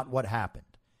that's not what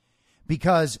happened,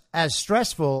 because as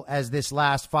stressful as this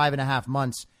last 5.5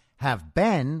 months have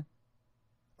been,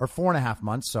 or 4.5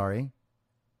 months, sorry,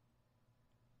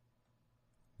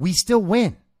 we still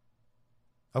win.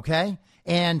 Okay?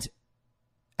 And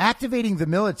activating the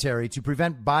military to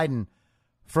prevent Biden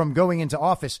from going into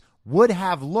office would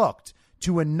have looked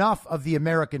to enough of the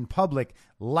American public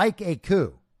like a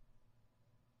coup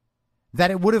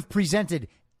that it would have presented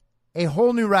a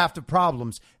whole new raft of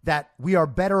problems that we are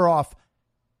better off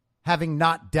having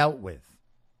not dealt with,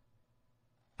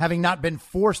 having not been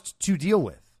forced to deal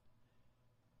with.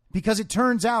 Because it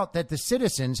turns out that the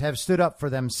citizens have stood up for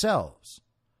themselves,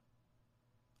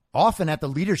 often at the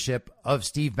leadership of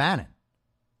Steve Bannon,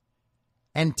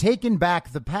 and taken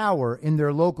back the power in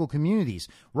their local communities,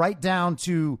 right down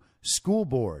to school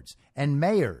boards and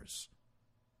mayors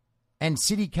and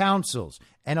city councils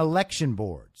and election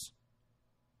boards.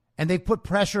 And they've put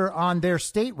pressure on their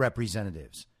state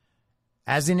representatives,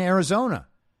 as in Arizona,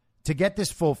 to get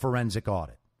this full forensic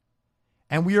audit.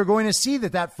 And we are going to see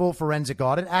that that full forensic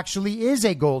audit actually is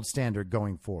a gold standard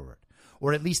going forward,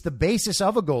 or at least the basis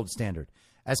of a gold standard,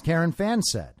 as Karen Fann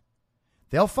said.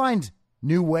 They'll find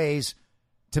new ways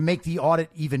to make the audit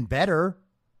even better.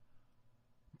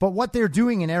 But what they're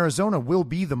doing in Arizona will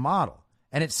be the model.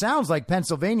 And it sounds like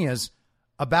Pennsylvania's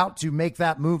about to make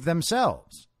that move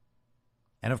themselves.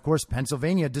 And of course,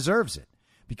 Pennsylvania deserves it,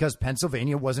 because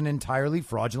Pennsylvania was an entirely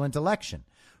fraudulent election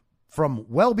from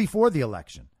well before the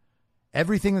election.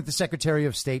 Everything that the Secretary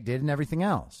of State did and everything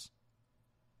else.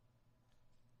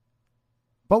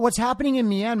 But what's happening in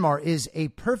Myanmar is a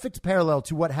perfect parallel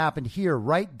to what happened here,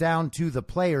 right down to the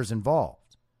players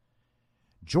involved.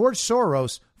 George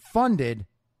Soros funded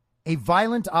a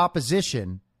violent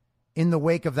opposition in the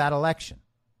wake of that election,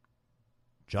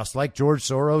 just like George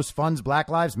Soros funds Black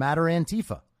Lives Matter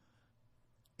Antifa.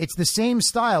 It's the same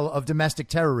style of domestic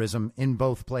terrorism in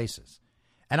both places.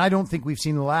 And I don't think we've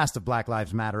seen the last of Black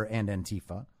Lives Matter and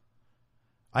Antifa.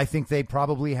 I think they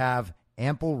probably have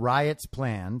ample riots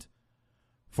planned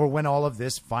for when all of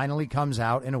this finally comes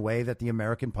out in a way that the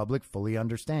American public fully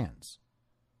understands.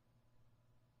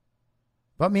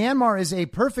 But Myanmar is a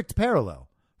perfect parallel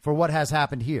for what has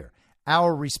happened here.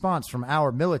 Our response from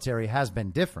our military has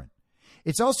been different.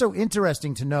 It's also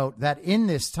interesting to note that in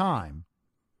this time,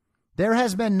 there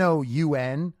has been no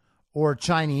UN or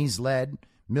Chinese-led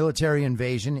military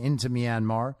invasion into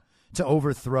Myanmar to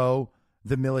overthrow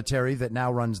the military that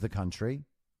now runs the country.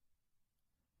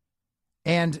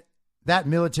 And that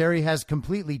military has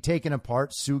completely taken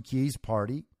apart Suu Kyi's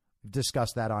party. We've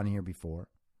discussed that on here before.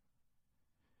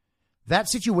 That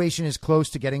situation is close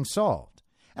to getting solved.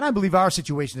 And I believe our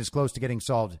situation is close to getting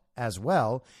solved as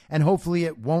well. And hopefully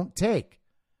it won't take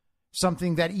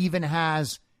something that even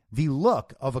has the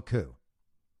look of a coup,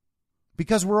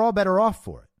 because we're all better off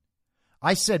for it.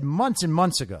 I said months and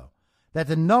months ago that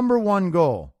the number one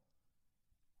goal,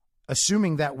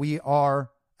 assuming that we are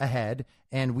ahead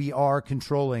and we are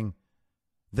controlling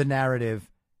the narrative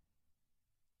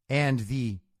and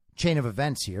the chain of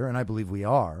events here, and I believe we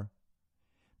are,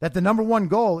 that the number one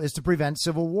goal is to prevent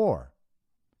civil war.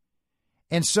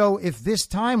 And so if this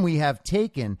time we have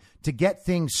taken to get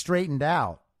things straightened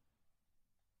out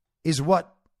is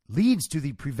what leads to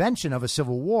the prevention of a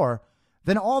civil war,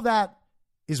 then all that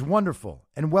is wonderful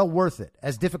and well worth it,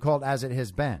 as difficult as it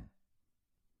has been.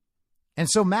 And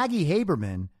so Maggie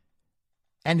Haberman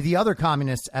and the other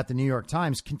communists at the New York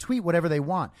Times can tweet whatever they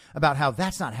want about how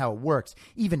that's not how it works.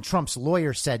 Even Trump's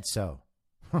lawyer said so.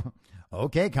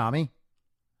 Okay, commie.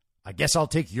 I guess I'll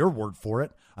take your word for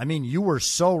it. I mean, you were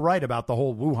so right about the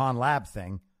whole Wuhan lab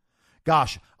thing.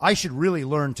 Gosh, I should really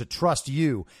learn to trust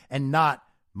you and not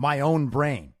my own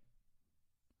brain.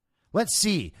 Let's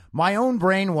see. My own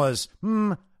brain was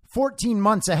 14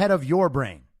 months ahead of your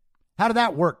brain. How did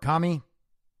that work, commie?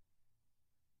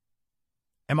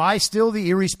 Am I still the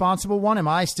irresponsible one? Am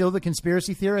I still the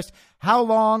conspiracy theorist? How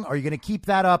long are you going to keep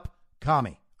that up,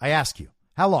 commie? I ask you.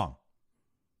 How long?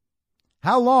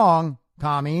 How long,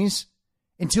 commies,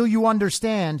 until you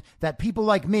understand that people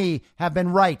like me have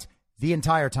been right the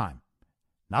entire time?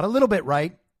 Not a little bit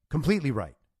right, completely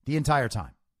right, the entire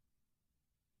time.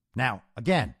 Now,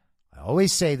 again, I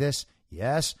always say this.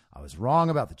 Yes, I was wrong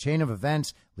about the chain of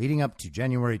events leading up to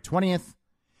January 20th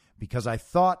because I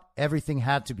thought everything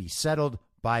had to be settled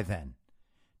by then.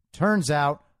 Turns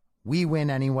out we win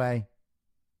anyway.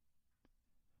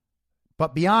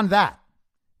 But beyond that,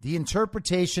 the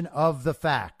interpretation of the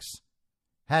facts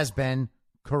has been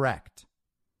correct.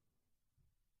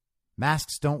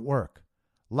 Masks don't work.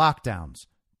 Lockdowns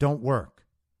don't work.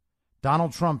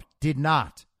 Donald Trump did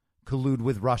not collude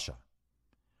with Russia.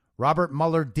 Robert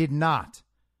Mueller did not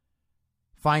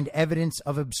find evidence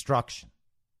of obstruction.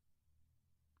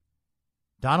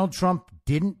 Donald Trump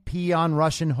didn't pee on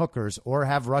Russian hookers or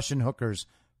have Russian hookers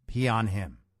pee on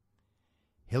him.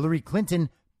 Hillary Clinton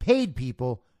paid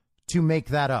people to make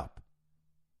that up.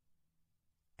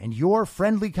 And your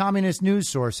friendly communist news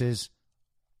sources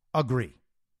agree.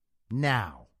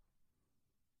 Now,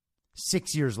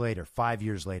 6 years later, 5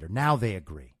 years later, now they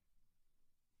agree.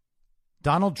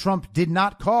 Donald Trump did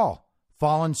not call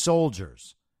fallen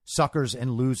soldiers suckers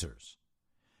and losers.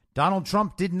 Donald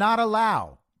Trump did not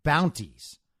allow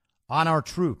bounties on our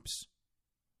troops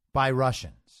by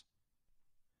Russians.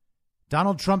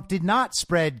 Donald Trump did not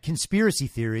spread conspiracy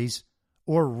theories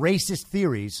or racist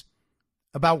theories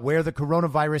about where the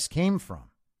coronavirus came from.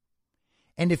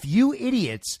 And if you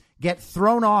idiots get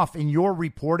thrown off in your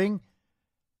reporting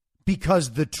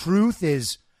because the truth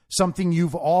is something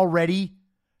you've already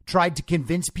tried to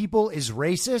convince people is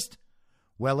racist,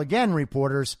 well, again,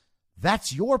 reporters,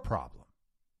 that's your problem.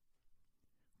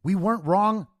 We weren't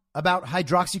wrong about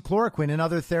hydroxychloroquine and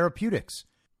other therapeutics.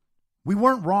 We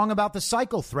weren't wrong about the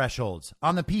cycle thresholds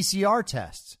on the PCR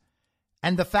tests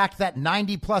and the fact that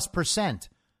 90+%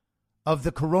 of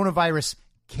the coronavirus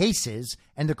cases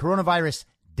and the coronavirus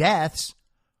deaths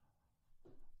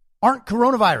aren't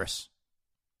coronavirus.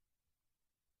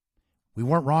 We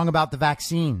weren't wrong about the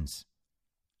vaccines.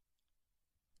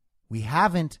 We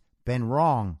haven't been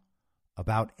wrong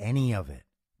about any of it,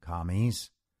 commies.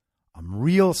 I'm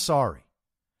real sorry.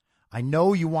 I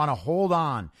know you want to hold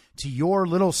on to your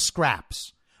little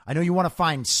scraps. I know you want to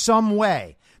find some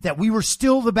way that we were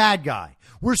still the bad guy.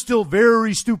 We're still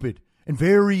very stupid and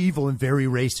very evil and very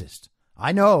racist.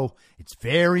 I know it's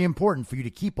very important for you to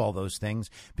keep all those things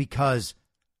because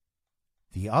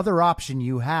the other option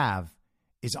you have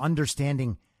is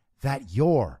understanding that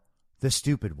you're the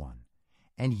stupid one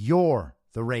and you're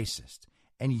the racist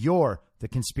and you're the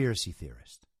conspiracy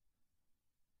theorist.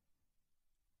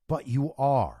 But you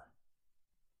are.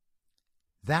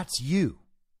 That's you.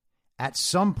 At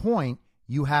some point,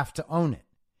 you have to own it.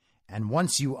 And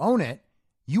once you own it,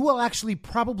 you will actually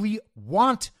probably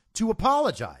want to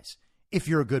apologize if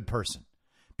you're a good person,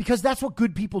 because that's what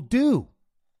good people do.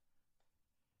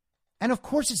 And of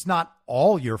course, it's not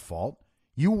all your fault.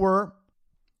 You were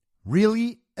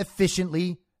really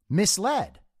efficiently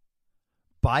misled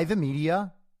by the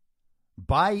media,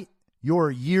 by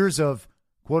your years of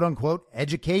quote unquote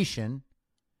education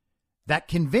that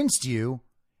convinced you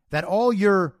that all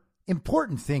your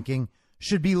important thinking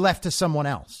should be left to someone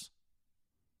else.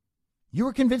 You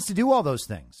were convinced to do all those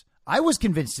things. I was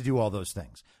convinced to do all those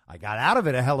things. I got out of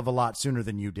it a hell of a lot sooner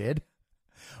than you did.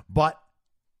 But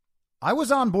I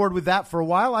was on board with that for a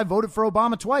while. I voted for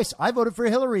Obama twice. I voted for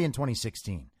Hillary in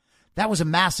 2016. That was a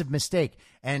massive mistake.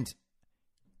 And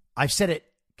I've said it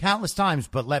countless times,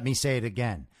 but let me say it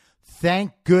again.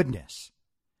 Thank goodness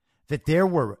that there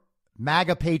were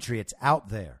MAGA patriots out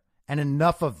there, and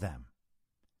enough of them,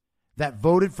 that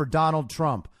voted for Donald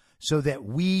Trump so that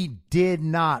we did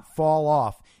not fall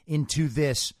off into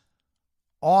this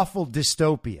awful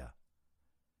dystopia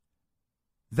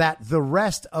that the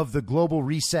rest of the global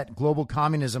reset, global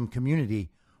communism community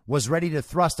was ready to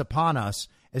thrust upon us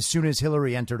as soon as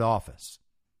Hillary entered office.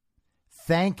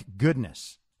 Thank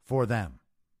goodness for them.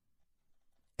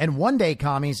 And one day,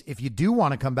 commies, if you do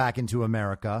want to come back into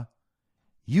America,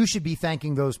 you should be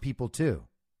thanking those people too.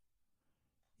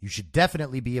 You should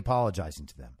definitely be apologizing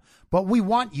to them. But we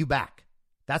want you back.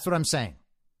 That's what I'm saying.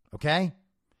 Okay?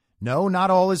 No, not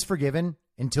all is forgiven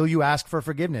until you ask for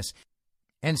forgiveness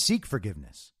and seek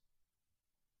forgiveness.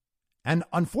 And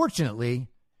unfortunately,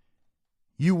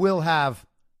 you will have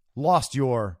lost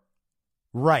your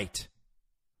right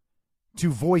to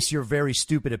voice your very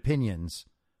stupid opinions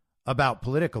about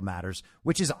political matters,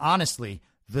 which is honestly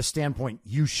the standpoint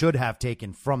you should have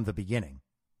taken from the beginning.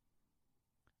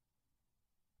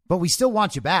 But we still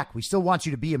want you back. We still want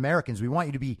you to be Americans. We want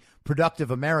you to be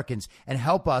productive Americans and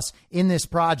help us in this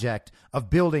project of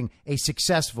building a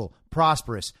successful,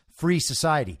 prosperous, free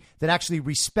society that actually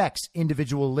respects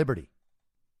individual liberty.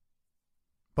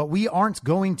 But we aren't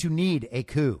going to need a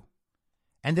coup.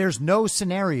 And there's no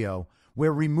scenario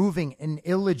where removing an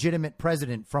illegitimate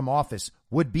president from office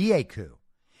would be a coup.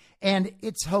 And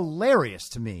it's hilarious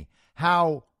to me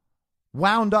how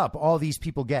wound up all these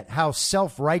people get, how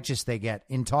self-righteous they get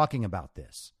in talking about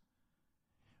this.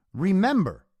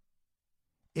 Remember,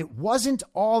 it wasn't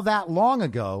all that long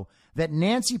ago that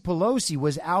Nancy Pelosi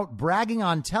was out bragging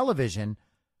on television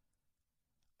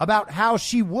about how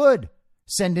she would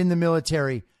send in the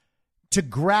military to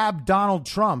grab Donald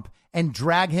Trump and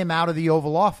drag him out of the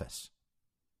Oval Office.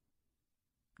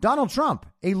 Donald Trump,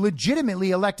 a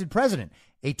legitimately elected president,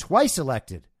 a twice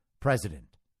elected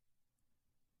president.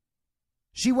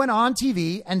 She went on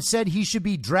TV and said he should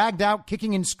be dragged out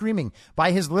kicking and screaming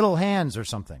by his little hands or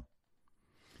something.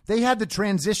 They had the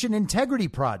Transition Integrity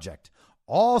Project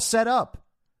all set up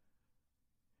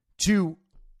to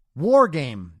war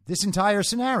game this entire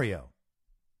scenario.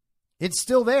 It's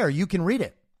still there. You can read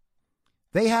it.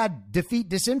 They had Defeat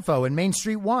Disinfo and Main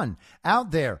Street One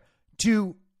out there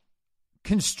to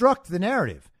construct the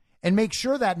narrative and make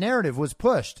sure that narrative was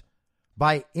pushed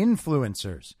by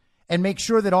influencers and make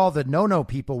sure that all the no-no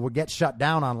people will get shut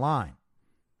down online.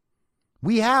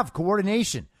 We have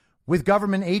coordination with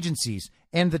government agencies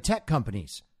and the tech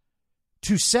companies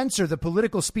to censor the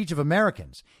political speech of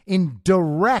Americans in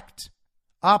direct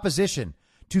opposition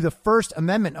to the First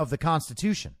Amendment of the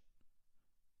Constitution.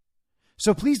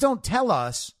 So please don't tell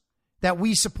us that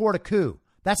we support a coup.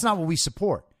 That's not what we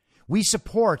support. We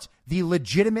support the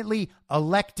legitimately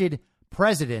elected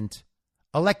president,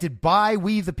 elected by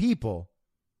we the people,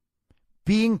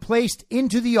 being placed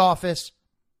into the office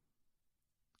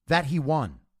that he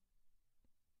won.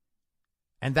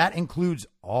 And that includes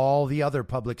all the other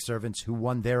public servants who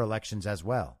won their elections as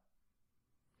well.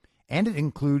 And it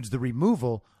includes the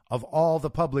removal of all the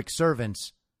public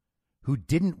servants who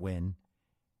didn't win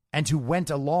and who went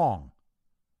along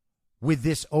with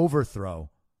this overthrow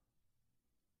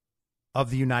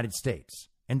of the United States.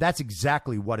 And that's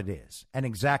exactly what it is and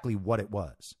exactly what it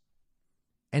was.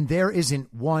 And there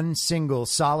isn't one single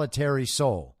solitary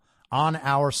soul on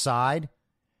our side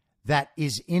that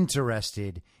is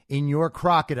interested in your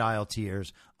crocodile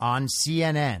tears on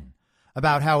CNN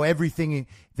about how everything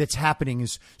that's happening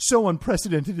is so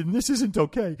unprecedented and this isn't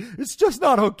okay. It's just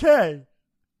not okay.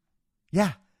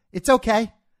 Yeah, it's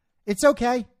okay. It's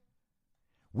okay.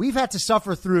 We've had to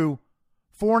suffer through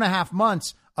 4.5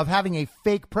 months of having a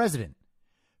fake president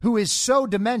who is so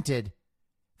demented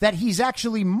that he's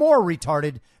actually more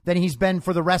retarded than he's been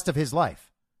for the rest of his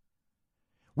life.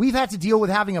 We've had to deal with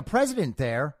having a president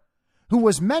there who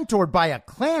was mentored by a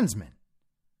Klansman.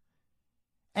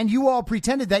 And you all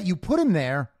pretended that you put him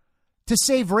there to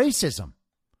save racism.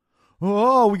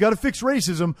 Oh, we got to fix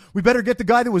racism. We better get the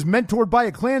guy that was mentored by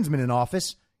a Klansman in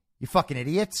office. You fucking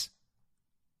idiots.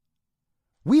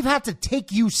 We've had to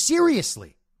take you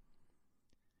seriously.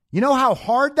 You know how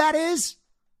hard that is?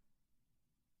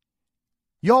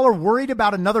 Y'all are worried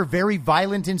about another very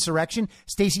violent insurrection.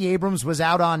 Stacey Abrams was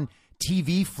out on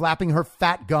TV flapping her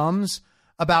fat gums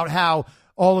about how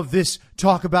all of this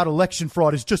talk about election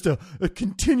fraud is just a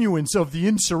continuance of the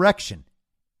insurrection.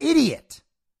 Idiot.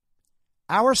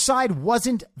 Our side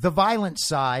wasn't the violent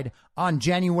side on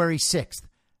January 6th.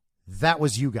 That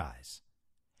was you guys.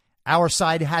 Our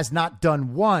side has not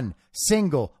done one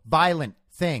single violent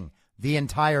thing the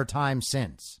entire time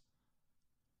since.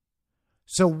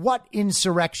 So what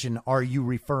insurrection are you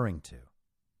referring to?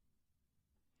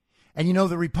 And you know,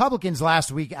 the Republicans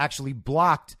last week actually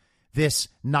blocked this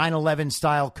 9/11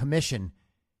 style commission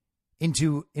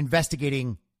into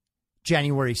investigating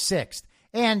January 6th.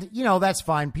 And, you know, that's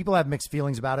fine. People have mixed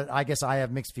feelings about it. I guess I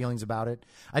have mixed feelings about it.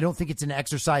 I don't think it's an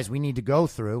exercise we need to go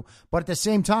through. But at the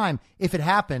same time, if it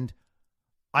happened,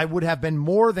 I would have been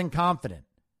more than confident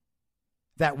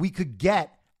that we could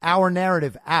get our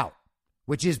narrative out,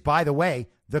 which is, by the way,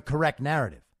 the correct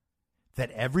narrative.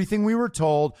 That everything we were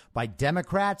told by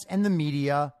Democrats and the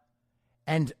media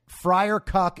and Friar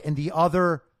Cuck and the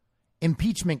other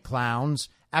impeachment clowns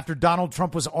after Donald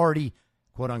Trump was already,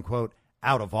 quote unquote,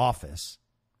 out of office.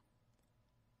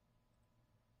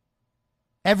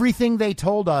 Everything they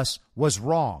told us was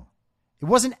wrong. It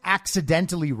wasn't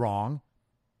accidentally wrong.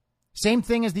 Same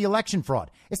thing as the election fraud.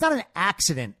 It's not an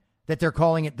accident that they're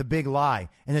calling it the big lie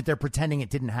and that they're pretending it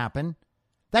didn't happen.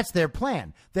 That's their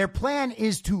plan. Their plan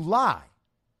is to lie.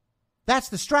 That's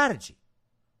the strategy.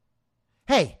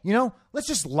 Hey, you know, let's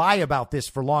just lie about this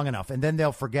for long enough and then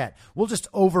they'll forget. We'll just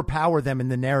overpower them in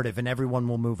the narrative and everyone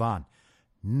will move on.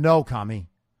 No, commie.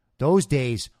 Those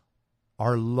days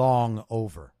are long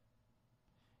over.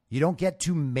 You don't get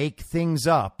to make things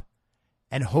up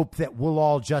and hope that we'll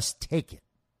all just take it.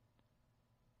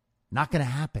 Not going to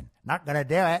happen. Not going to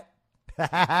do it.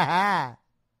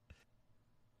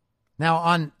 Now,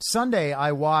 on Sunday,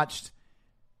 I watched,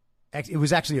 it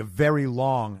was actually a very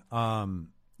long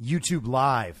YouTube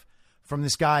live from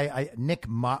this guy, Nick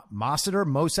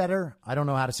Mosetter. I don't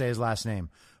know how to say his last name,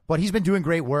 but he's been doing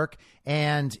great work.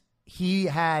 And he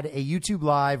had a YouTube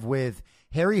live with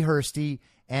Harry Hursti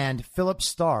and Philip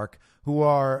Stark, who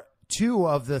are two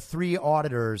of the three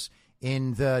auditors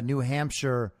in the New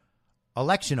Hampshire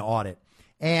election audit.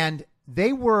 And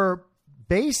they were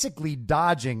basically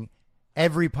dodging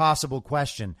every possible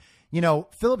question. You know,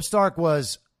 Philip Stark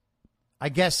was, I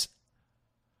guess,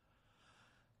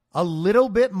 a little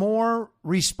bit more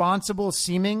responsible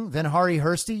seeming than Harry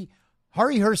Hursti.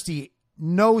 Harry Hursti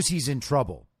knows he's in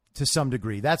trouble to some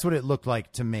degree. That's what it looked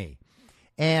like to me.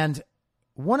 And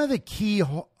one of the key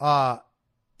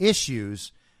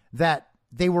issues that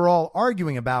they were all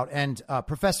arguing about, and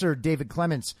Professor David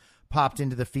Clements popped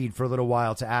into the feed for a little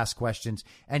while to ask questions,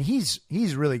 and he's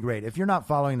really great. If you're not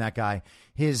following that guy,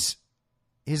 his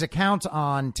account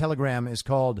on Telegram is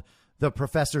called the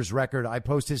professor's record. I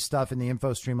post his stuff in the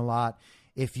info stream a lot.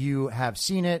 If you have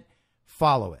seen it,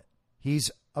 follow it.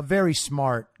 He's a very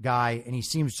smart guy, and he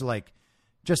seems to like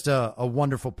just a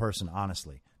wonderful person,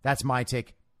 honestly. That's my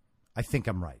take. I think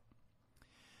I'm right.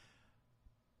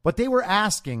 But they were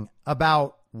asking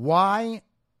about why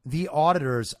the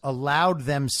auditors allowed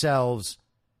themselves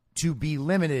to be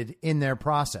limited in their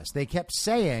process. They kept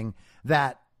saying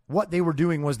that what they were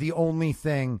doing was the only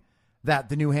thing that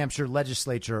the New Hampshire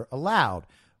legislature allowed.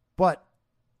 But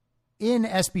in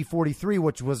SB 43,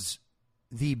 which was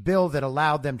the bill that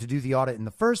allowed them to do the audit in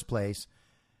the first place,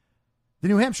 the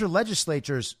New Hampshire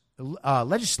legislators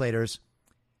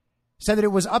said that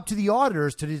it was up to the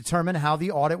auditors to determine how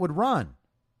the audit would run.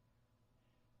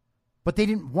 But they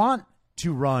didn't want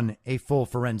to run a full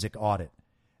forensic audit.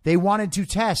 They wanted to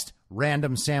test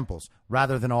random samples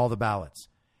rather than all the ballots.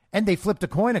 And they flipped a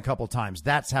coin a couple times.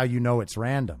 That's how you know it's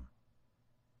random.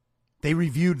 They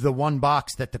reviewed the one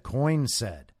box that the coin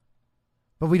said.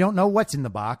 But we don't know what's in the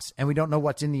box, and we don't know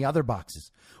what's in the other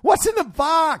boxes. What's in the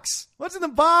box? What's in the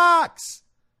box?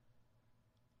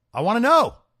 I want to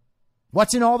know.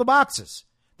 What's in all the boxes?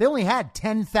 They only had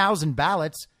 10,000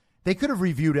 ballots. They could have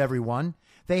reviewed every one.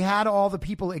 They had all the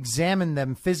people examine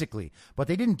them physically, but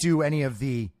they didn't do any of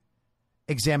the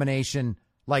examination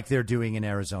like they're doing in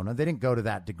Arizona. They didn't go to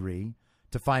that degree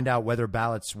to find out whether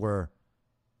ballots were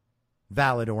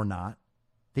valid or not.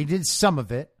 They did some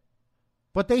of it,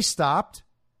 but they stopped.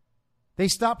 They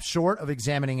stopped short of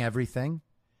examining everything.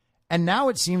 And now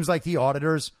it seems like the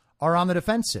auditors are on the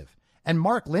defensive. And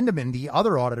Mark Lindeman, the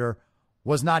other auditor,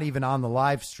 was not even on the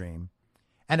live stream.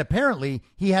 And apparently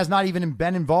he has not even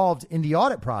been involved in the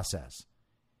audit process.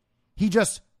 He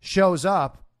just shows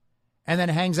up and then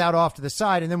hangs out off to the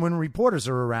side. And then when reporters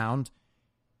are around,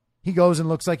 he goes and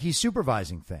looks like he's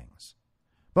supervising things.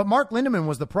 But Mark Lindeman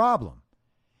was the problem.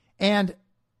 And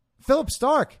Philip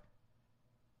Stark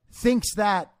thinks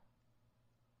that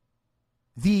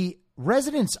the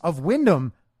residents of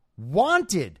Windham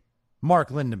wanted Mark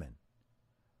Lindeman.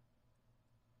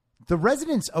 The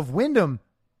residents of Windham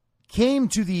came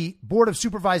to the Board of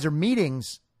Supervisor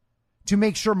meetings to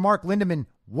make sure Mark Lindeman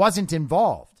wasn't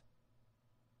involved.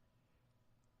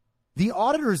 The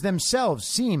auditors themselves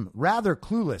seem rather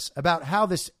clueless about how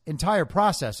this entire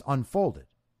process unfolded.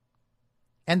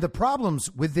 And the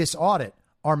problems with this audit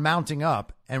are mounting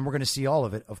up, and we're going to see all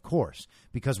of it, of course,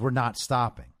 because we're not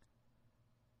stopping.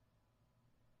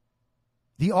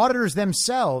 The auditors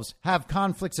themselves have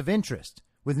conflicts of interest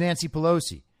with Nancy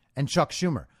Pelosi and Chuck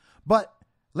Schumer. But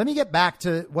let me get back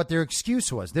to what their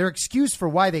excuse was. Their excuse for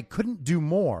why they couldn't do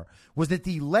more was that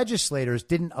the legislators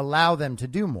didn't allow them to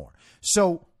do more.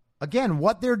 So, again,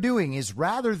 what they're doing is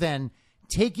rather than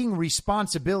taking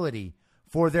responsibility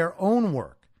for their own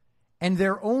work and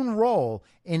their own role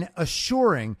in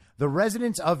assuring the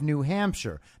residents of New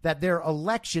Hampshire that their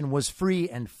election was free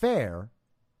and fair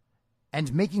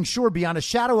and making sure beyond a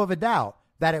shadow of a doubt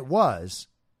that it was,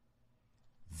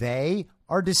 they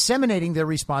are disseminating their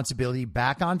responsibility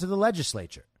back onto the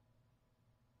legislature.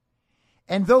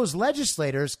 And those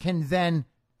legislators can then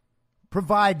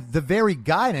provide the very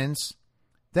guidance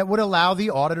that would allow the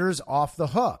auditors off the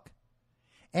hook.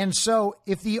 And so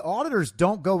if the auditors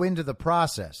don't go into the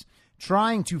process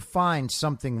trying to find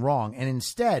something wrong and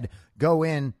instead go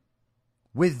in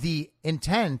with the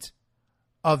intent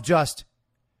of just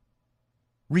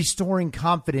restoring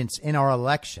confidence in our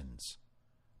elections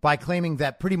by claiming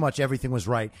that pretty much everything was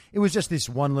right, it was just this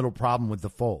one little problem with the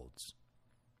folds.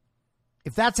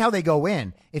 If that's how they go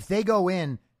in, if they go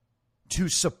in to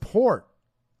support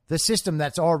the system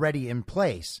that's already in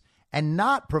place and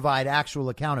not provide actual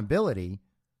accountability,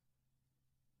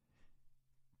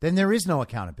 then there is no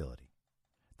accountability.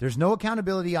 There's no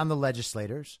accountability on the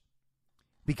legislators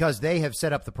because they have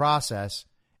set up the process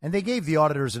and they gave the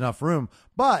auditors enough room.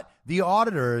 But the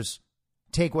auditors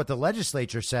take what the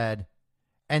legislature said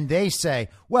and they say,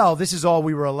 well, this is all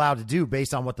we were allowed to do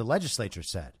based on what the legislature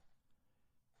said.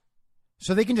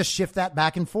 So they can just shift that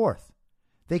back and forth.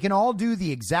 They can all do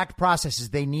the exact processes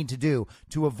they need to do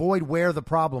to avoid where the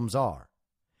problems are.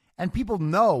 And people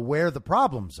know where the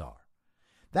problems are.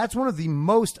 That's one of the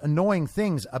most annoying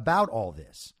things about all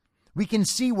this. We can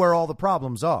see where all the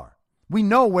problems are. We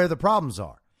know where the problems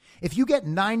are. If you get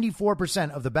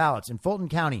 94% of the ballots in Fulton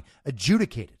County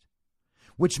adjudicated,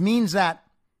 which means that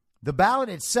the ballot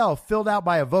itself filled out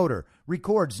by a voter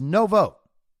records no vote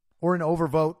or an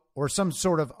overvote or some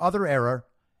sort of other error,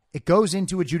 it goes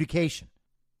into adjudication.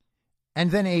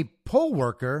 And then a poll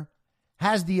worker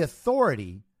has the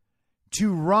authority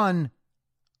to run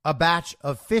a batch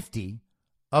of 50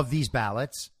 of these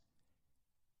ballots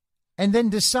and then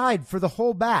decide for the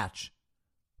whole batch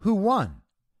who won.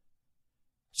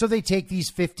 So they take these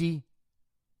 50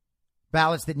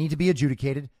 ballots that need to be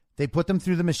adjudicated, they put them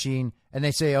through the machine, and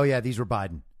they say, oh, yeah, these were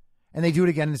Biden. And they do it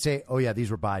again and say, oh, yeah, these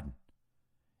were Biden.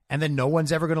 And then no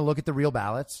one's ever going to look at the real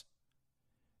ballots.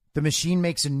 The machine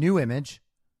makes a new image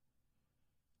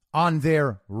on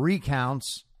their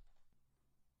recounts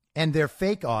and their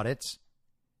fake audits.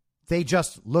 They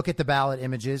just look at the ballot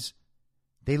images.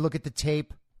 They look at the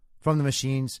tape from the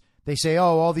machines. They say,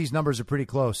 oh, all these numbers are pretty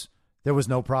close. There was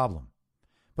no problem.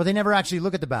 But they never actually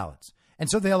look at the ballots. And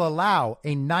so they'll allow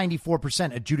a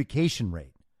 94% adjudication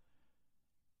rate,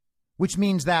 which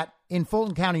means that in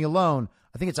Fulton County alone,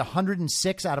 I think it's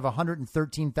 106 out of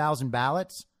 113,000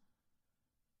 ballots.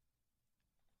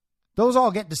 Those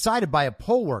all get decided by a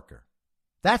poll worker.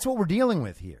 That's what we're dealing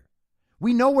with here.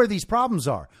 We know where these problems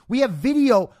are. We have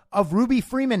video of Ruby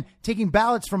Freeman taking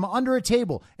ballots from under a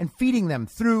table and feeding them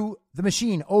through the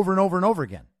machine over and over and over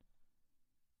again.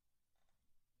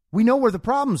 We know where the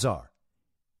problems are.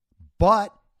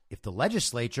 But if the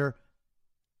legislature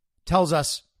tells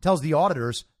the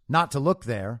auditors not to look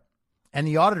there, and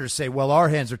the auditors say, well, our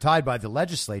hands are tied by the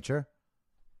legislature,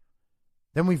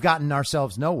 then we've gotten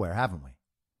ourselves nowhere, haven't we?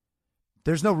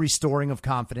 There's no restoring of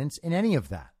confidence in any of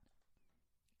that.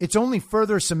 It's only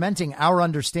further cementing our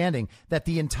understanding that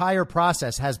the entire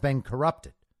process has been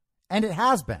corrupted. And it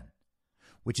has been,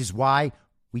 which is why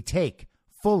we take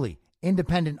fully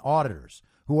independent auditors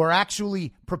who are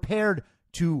actually prepared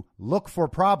to look for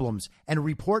problems and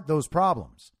report those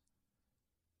problems.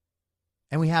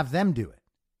 And we have them do it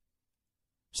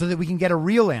so that we can get a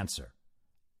real answer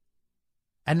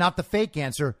and not the fake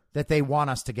answer that they want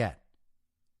us to get.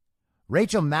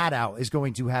 Rachel Maddow is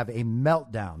going to have a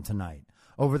meltdown tonight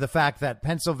over the fact that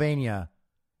Pennsylvania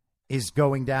is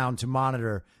going down to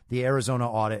monitor the Arizona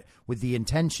audit with the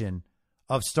intention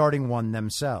of starting one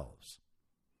themselves.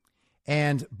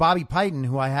 And Bobby Piton,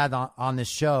 who I had on this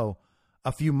show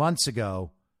a few months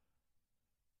ago,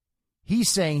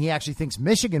 he's saying he actually thinks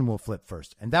Michigan will flip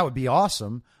first. And that would be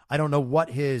awesome. I don't know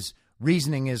what his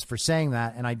reasoning is for saying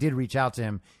that. And I did reach out to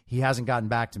him. He hasn't gotten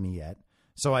back to me yet.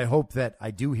 So I hope that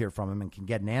I do hear from him and can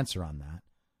get an answer on that.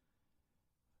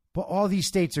 But all these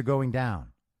states are going down.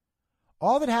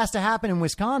 All that has to happen in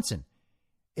Wisconsin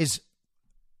is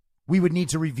we would need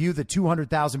to review the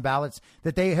 200,000 ballots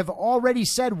that they have already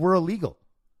said were illegal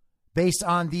based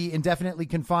on the indefinitely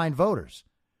confined voters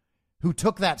who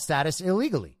took that status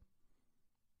illegally.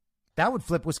 That would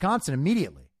flip Wisconsin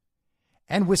immediately.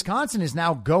 And Wisconsin is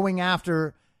now going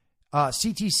after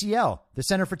CTCL, the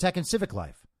Center for Tech and Civic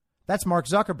Life. That's Mark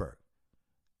Zuckerberg.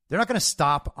 They're not going to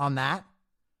stop on that.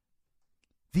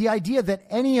 The idea that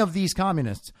any of these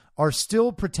communists are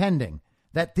still pretending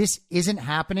that this isn't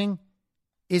happening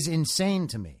is insane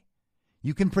to me.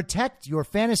 You can protect your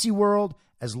fantasy world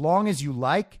as long as you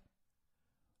like,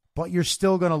 but you're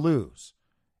still going to lose.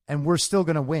 And we're still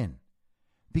going to win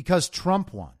because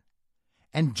Trump won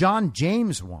and John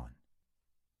James won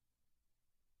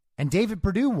and David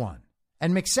Perdue won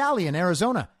and McSally in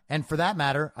Arizona. And for that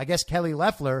matter, I guess Kelly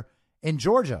Loeffler in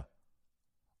Georgia.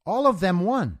 All of them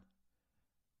won.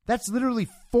 That's literally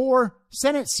 4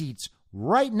 Senate seats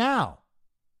right now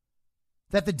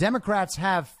that the Democrats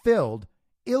have filled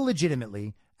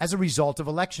illegitimately as a result of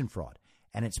election fraud.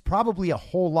 And it's probably a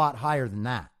whole lot higher than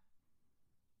that.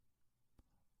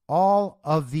 All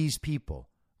of these people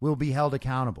will be held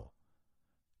accountable,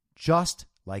 just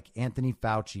like Anthony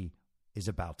Fauci is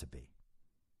about to be.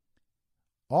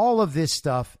 All of this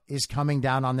stuff is coming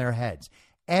down on their heads.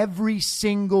 Every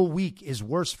single week is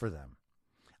worse for them.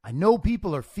 I know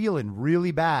people are feeling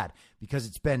really bad because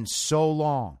it's been so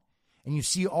long. And you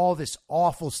see all this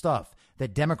awful stuff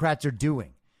that Democrats are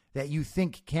doing that you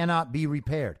think cannot be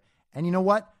repaired. And you know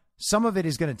what? Some of it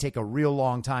is going to take a real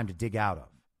long time to dig out of.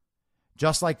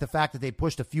 Just like the fact that they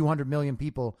pushed a few 100 million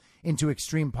people into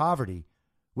extreme poverty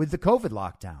with the COVID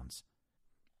lockdowns.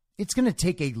 It's going to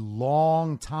take a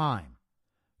long time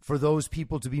for those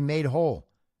people to be made whole.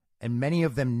 And many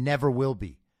of them never will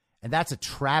be. And that's a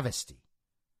travesty.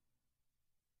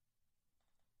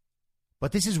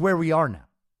 But this is where we are now.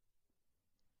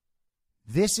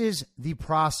 This is the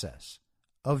process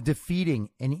of defeating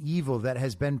an evil that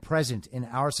has been present in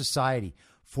our society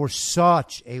for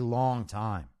such a long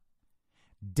time.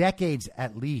 Decades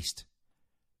at least.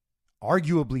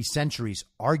 Arguably centuries,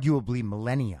 arguably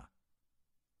millennia.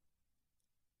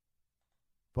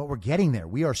 But we're getting there.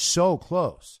 We are so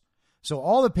close. So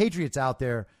all the patriots out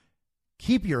there,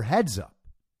 keep your heads up.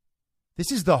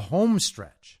 This is the home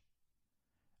stretch.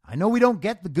 I know we don't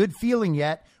get the good feeling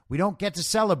yet. We don't get to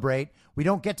celebrate. We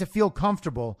don't get to feel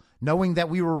comfortable knowing that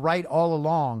we were right all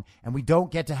along, and we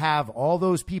don't get to have all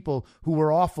those people who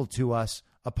were awful to us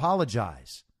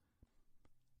apologize.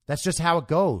 That's just how it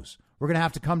goes. We're going to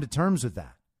have to come to terms with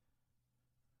that.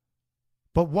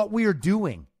 But what we are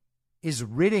doing is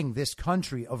ridding this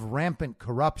country of rampant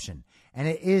corruption, and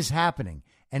it is happening,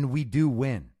 and we do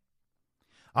win.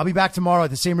 I'll be back tomorrow at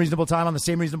the same reasonable time on the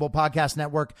Same Reasonable Podcast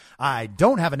Network. I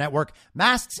don't have a network.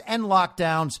 Masks and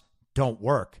lockdowns don't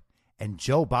work. And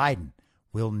Joe Biden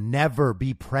will never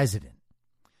be president.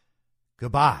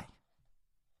 Goodbye.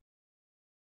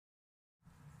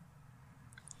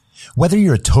 Whether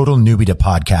you're a total newbie to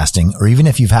podcasting or even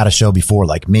if you've had a show before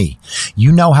like me,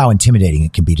 you know how intimidating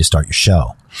it can be to start your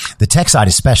show. The tech side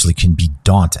especially can be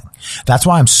daunting. That's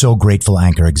why I'm so grateful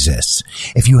Anchor exists.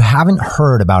 If you haven't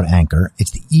heard about Anchor,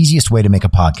 it's the easiest way to make a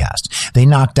podcast. They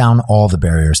knock down all the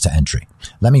barriers to entry.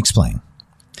 Let me explain.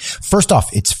 First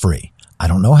off, it's free. I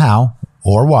don't know how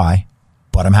or why,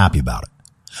 but I'm happy about it.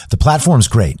 The platform's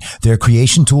great. There are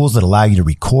creation tools that allow you to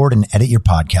record and edit your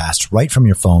podcast right from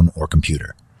your phone or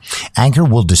computer. Anchor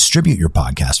will distribute your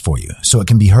podcast for you so it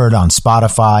can be heard on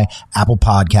Spotify, Apple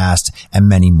Podcasts, and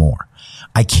many more.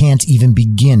 I can't even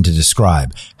begin to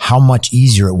describe how much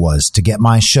easier it was to get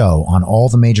my show on all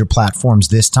the major platforms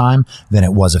this time than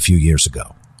it was a few years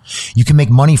ago. You can make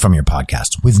money from your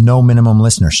podcast with no minimum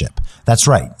listenership. That's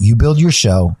right. You build your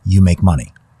show, you make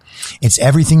money. It's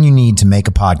everything you need to make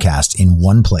a podcast in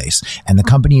one place, and the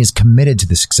company is committed to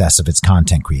the success of its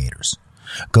content creators.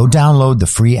 Go download the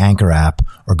free Anchor app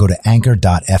or go to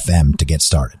anchor.fm to get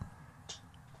started.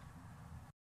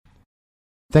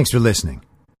 Thanks for listening.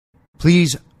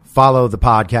 Please follow the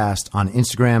podcast on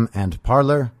Instagram and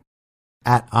Parler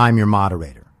at I'm Your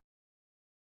Moderator.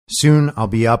 Soon I'll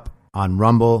be up on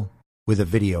Rumble with a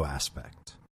video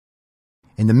aspect.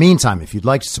 In the meantime, if you'd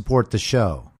like to support the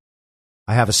show,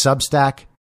 I have a Substack,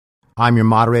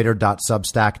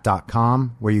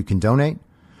 imyourmoderator.substack.com, where you can donate.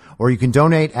 Or you can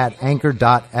donate at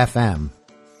anchor.fm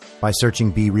by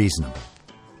searching Be Reasonable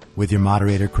with your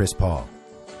moderator, Chris Paul.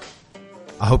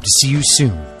 I hope to see you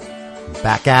soon.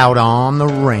 Back out on the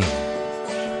range.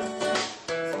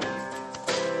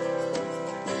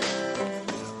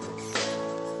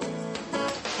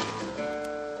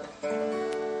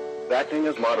 Acting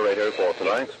as moderator for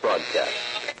tonight's broadcast.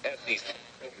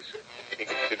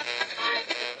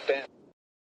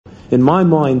 In my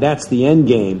mind, that's the end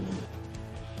game.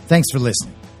 Thanks for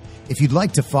listening. If you'd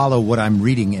like to follow what I'm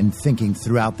reading and thinking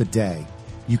throughout the day,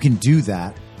 you can do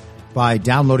that by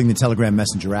downloading the Telegram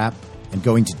Messenger app and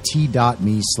going to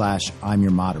t.me/I'm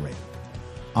your moderator.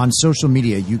 On social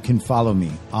media, you can follow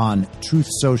me on Truth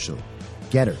Social,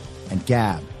 Getter, and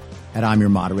Gab at I'm your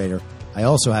moderator. I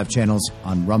also have channels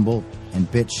on Rumble and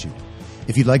BitChute.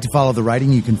 If you'd like to follow the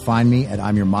writing, you can find me at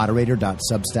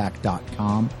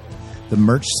imyourmoderator.substack.com. The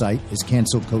merch site is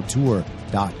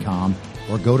cancelcouture.com.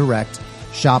 or go direct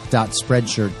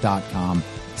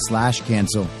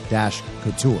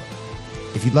shop.spreadshirt.com/cancel-couture.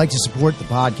 If you'd like to support the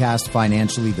podcast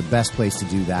financially, the best place to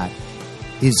do that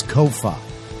is Ko-Fi.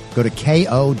 Go to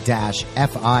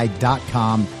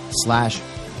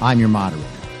ko-fi.com/I'm your moderator.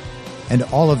 And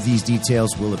all of these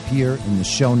details will appear in the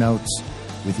show notes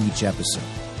with each episode.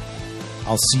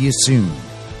 I'll see you soon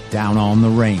down on the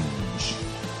range.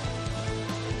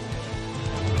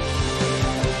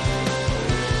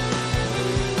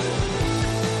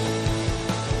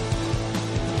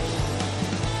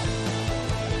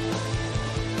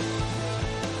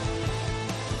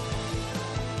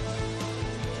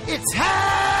 It's happening!